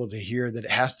want people to hear that it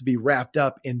has to be wrapped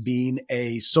up in being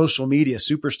a social media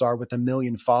superstar with 1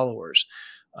 million followers.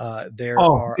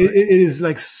 It is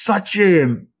like such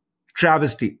a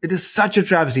travesty. It is such a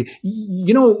travesty.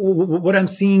 What I'm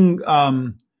seeing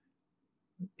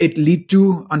it lead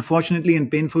to, unfortunately and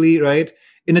painfully, right?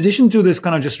 In addition to this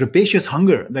kind of just rapacious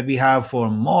hunger that we have for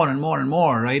more and more and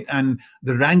more, right? And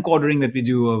the rank ordering that we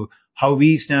do of how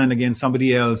we stand against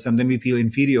somebody else, and then we feel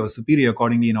inferior or superior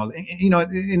accordingly,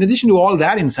 in addition to all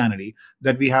that insanity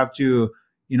that we have to,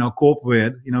 cope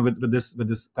with, with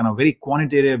this kind of very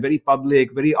quantitative, very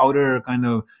public, very outer kind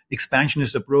of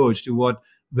expansionist approach to what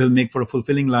will make for a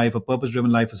fulfilling life, a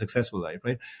purpose-driven life, a successful life,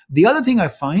 right? The other thing I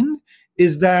find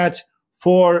is that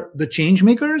for the change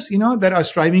makers, that are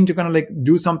striving to kind of like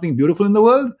do something beautiful in the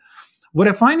world, what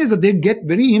I find is that they get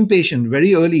very impatient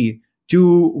very early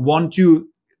to want to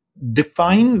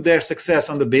define their success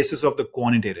on the basis of the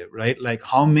quantitative, right? Like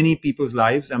how many people's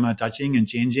lives am I touching and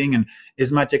changing? And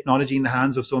is my technology in the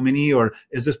hands of so many, or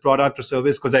is this product or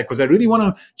service? Because I really want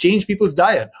to change people's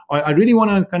diet, or I really want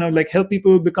to kind of like help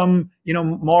people become,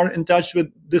 more in touch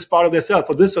with this part of their self,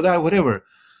 or this or that, whatever.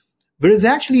 Whereas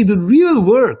actually the real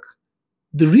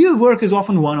work is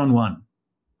often one-on-one.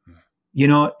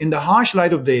 In the harsh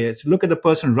light of day, to look at the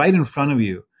person right in front of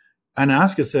you and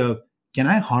ask yourself, can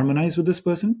I harmonize with this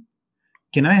person?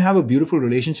 Can I have a beautiful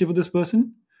relationship with this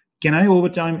person? Can I over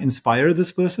time inspire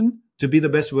this person to be the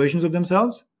best versions of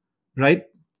themselves? Right?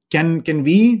 Can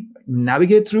we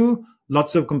navigate through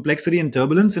lots of complexity and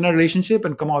turbulence in our relationship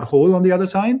and come out whole on the other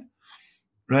side?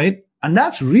 Right? And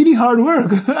that's really hard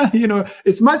work.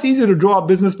 It's much easier to draw up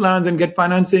business plans and get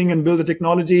financing and build the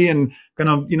technology and kind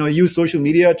of, use social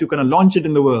media to kind of launch it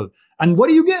in the world. And what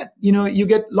do you get? You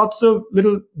get lots of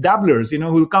little dabblers,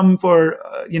 who'll come for,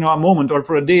 a moment or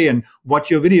for a day and watch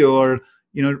your video or,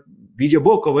 read your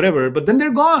book or whatever, but then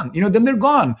they're gone,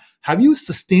 Have you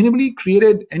sustainably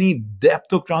created any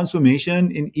depth of transformation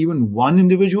in even one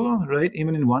individual, right?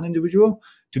 Even in one individual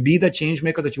to be that change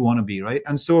maker that you want to be, right?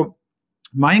 And so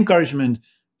my encouragement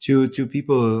to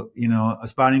people,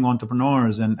 aspiring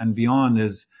entrepreneurs and beyond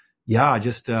is,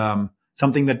 just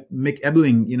something that Mick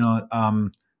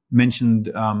Ebeling, mentioned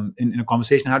in a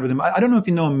conversation I had with him. I don't know if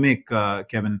you know Mick,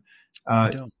 Kevin.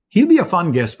 I don't. He'll be a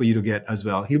fun guest for you to get as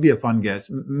well. He'll be a fun guest.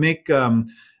 Mick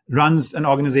runs an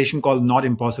organization called Not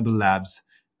Impossible Labs.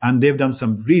 And they've done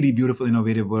some really beautiful,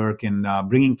 innovative work in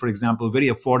bringing, for example, very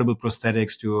affordable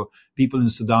prosthetics to people in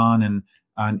Sudan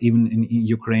and even in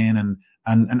Ukraine and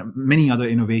many other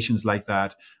innovations like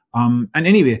that. And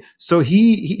anyway, so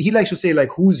he likes to say,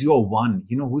 like, who's your one?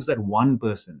 Who's that one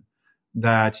person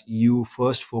that you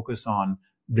first focus on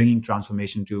bringing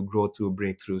transformation to, growth to,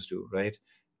 breakthroughs to, right?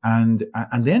 And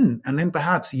then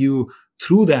perhaps you,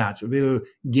 through that, will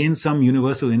gain some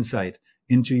universal insight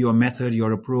into your method,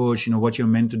 your approach, what you're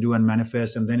meant to do and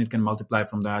manifest. And then it can multiply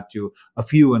from that to a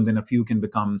few, and then a few can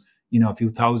become, a few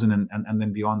thousand and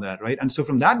then beyond that, right? And so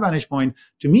from that vantage point,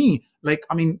 to me,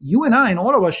 you and I and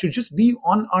all of us should just be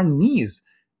on our knees,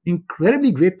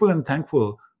 incredibly grateful and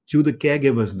thankful to the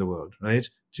caregivers in the world, right?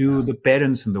 To the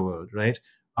parents in the world, right?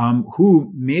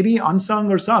 Who may be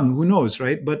unsung or sung, who knows,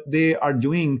 right? But they are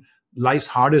doing life's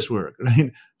hardest work,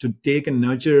 right? To take and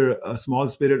nurture a small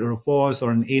spirit or a force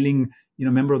or an ailing,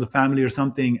 member of the family or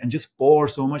something, and just pour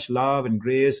so much love and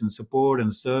grace and support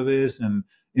and service and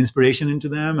inspiration into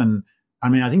them. And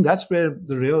I think that's where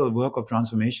the real work of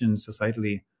transformation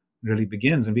societally really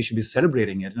begins, and we should be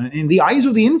celebrating it. And in the eyes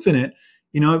of the infinite,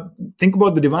 think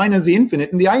about the divine as the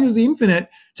infinite. In the eyes of the infinite,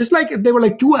 just like if they were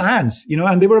like two ants,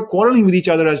 and they were quarreling with each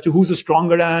other as to who's a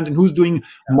stronger ant and who's doing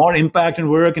more impact and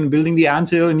work and building the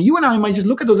anthill. And you and I might just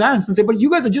look at those ants and say, but you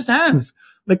guys are just ants.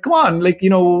 Like, come on,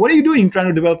 what are you doing trying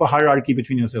to develop a hierarchy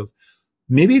between yourselves?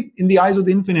 Maybe in the eyes of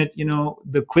the infinite,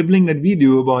 the quibbling that we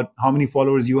do about how many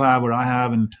followers you have or I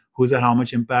have and who's at how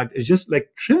much impact is just like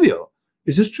trivial.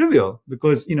 It's just trivial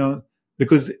because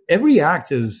every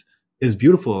act is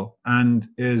beautiful and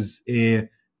is a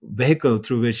vehicle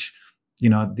through which,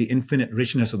 the infinite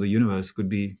richness of the universe could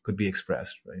be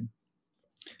expressed, right?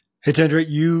 Hitendra,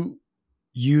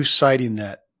 you citing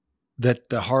that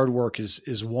the hard work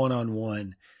is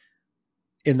one-on-one.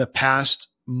 In the past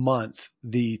month,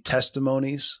 the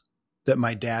testimonies that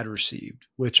my dad received,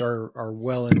 which are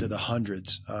well into the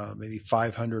hundreds, maybe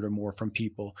 500 or more from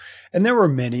people. And there were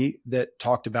many that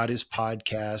talked about his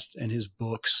podcast and his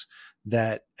books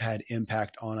that had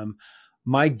impact on him.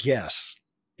 My guess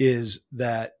is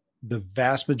that the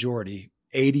vast majority,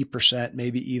 80%,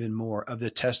 maybe even more of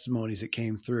the testimonies that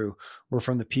came through were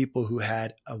from the people who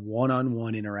had a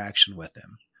one-on-one interaction with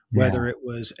him. Whether it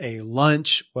was a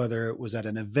lunch, whether it was at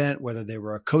an event, whether they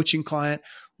were a coaching client,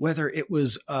 whether it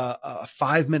was a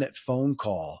 5-minute phone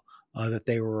call that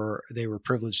they were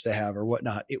privileged to have or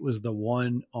whatnot. It was the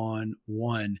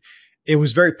one-on-one. It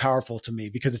was very powerful to me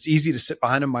because it's easy to sit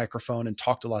behind a microphone and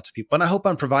talk to lots of people. And I hope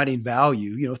I'm providing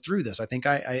value, through this. I think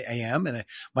I am, and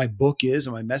my book is,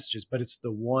 and my messages, but it's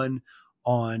the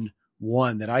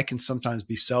one-on-one that I can sometimes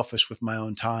be selfish with my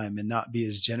own time and not be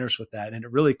as generous with that. And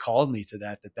it really called me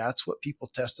to that's what people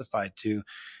testified to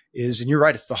is, and you're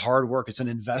right, it's the hard work. It's an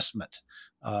investment.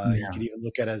 You can even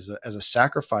look at it as a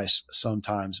sacrifice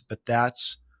sometimes, but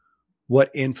that's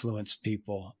what influenced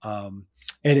people.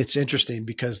 And it's interesting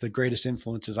because the greatest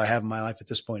influences I have in my life at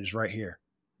this point is right here,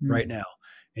 right now,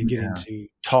 and getting to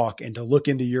talk and to look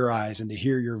into your eyes and to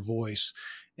hear your voice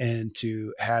and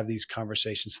to have these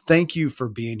conversations. Thank you for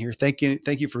being here. Thank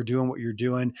you for doing what you're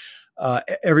doing.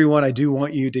 Everyone, I do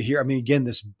want you to hear, I mean, again,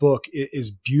 this book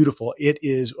is beautiful. It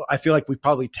is, I feel like we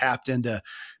probably tapped into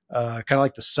kind of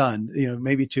like the sun,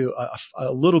 maybe to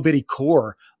a little bitty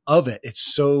core of it.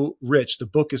 It's so rich. The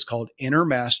book is called Inner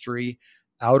Mastery,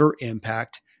 Outer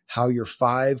Impact: How Your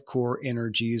 5 Core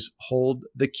Energies Hold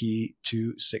the Key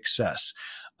to Success.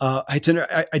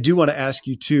 Hitendra, I do want to ask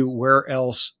you too, where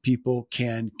else people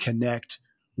can connect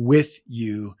with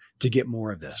you to get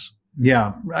more of this.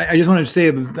 Yeah, I just wanted to say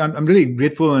I'm really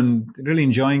grateful and really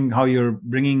enjoying how you're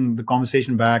bringing the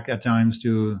conversation back at times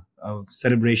to a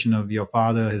celebration of your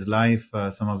father, his life,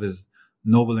 some of his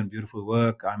noble and beautiful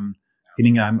work. I'm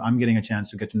getting a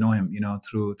chance to get to know him,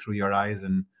 through your eyes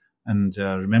and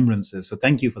remembrances. So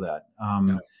thank you for that.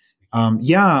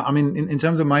 Yeah, I mean, in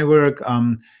terms of my work,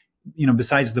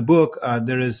 besides the book,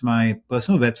 there is my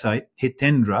personal website,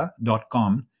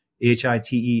 hitendra.com,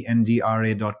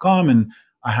 hitendra.com, and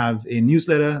I have a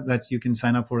newsletter that you can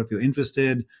sign up for if you're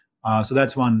interested. So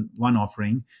that's one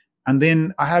offering. And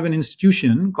then I have an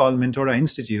institution called Mentora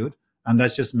Institute, and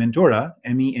that's just Mentora,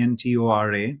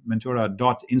 Mentora,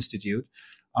 Mentora.institute,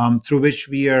 through which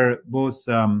we are both,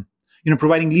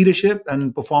 providing leadership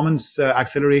and performance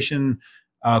acceleration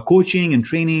coaching and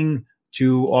training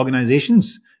to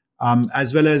organizations,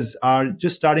 as well as are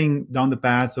just starting down the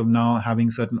path of now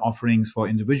having certain offerings for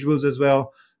individuals as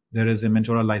well. There is a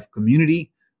Mentora Life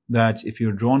community that if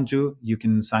you're drawn to, you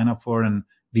can sign up for and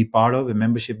be part of a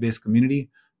membership-based community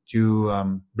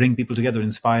to bring people together,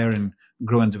 inspire and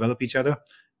grow and develop each other.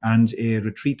 And a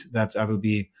retreat that I will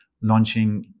be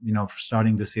launching,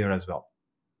 starting this year as well.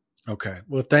 Okay.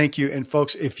 Well, thank you. And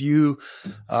folks, if you,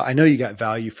 I know you got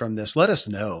value from this, let us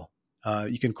know.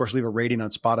 You can, of course, leave a rating on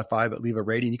Spotify, but leave a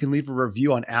rating. You can leave a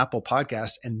review on Apple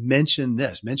Podcasts and mention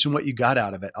what you got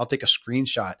out of it. I'll take a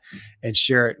screenshot and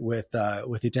share it with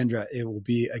Hitendra. It will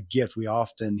be a gift. We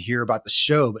often hear about the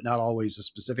show, but not always the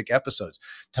specific episodes.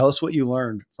 Tell us what you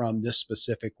learned from this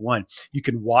specific one. You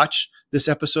can watch this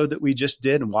episode that we just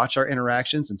did and watch our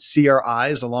interactions and see our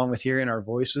eyes along with hearing our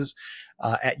voices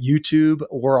at YouTube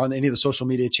or on any of the social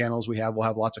media channels we have. We'll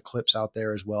have lots of clips out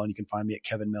there as well. And you can find me at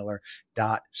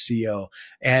kevinmiller.co.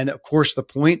 And of course, the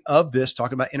point of this,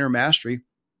 talking about inner mastery,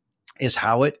 is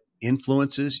how it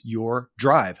influences your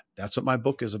drive. That's what my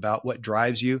book is about. What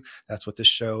drives you? That's what this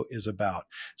show is about.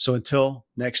 So until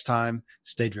next time,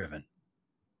 stay driven.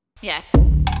 Yeah.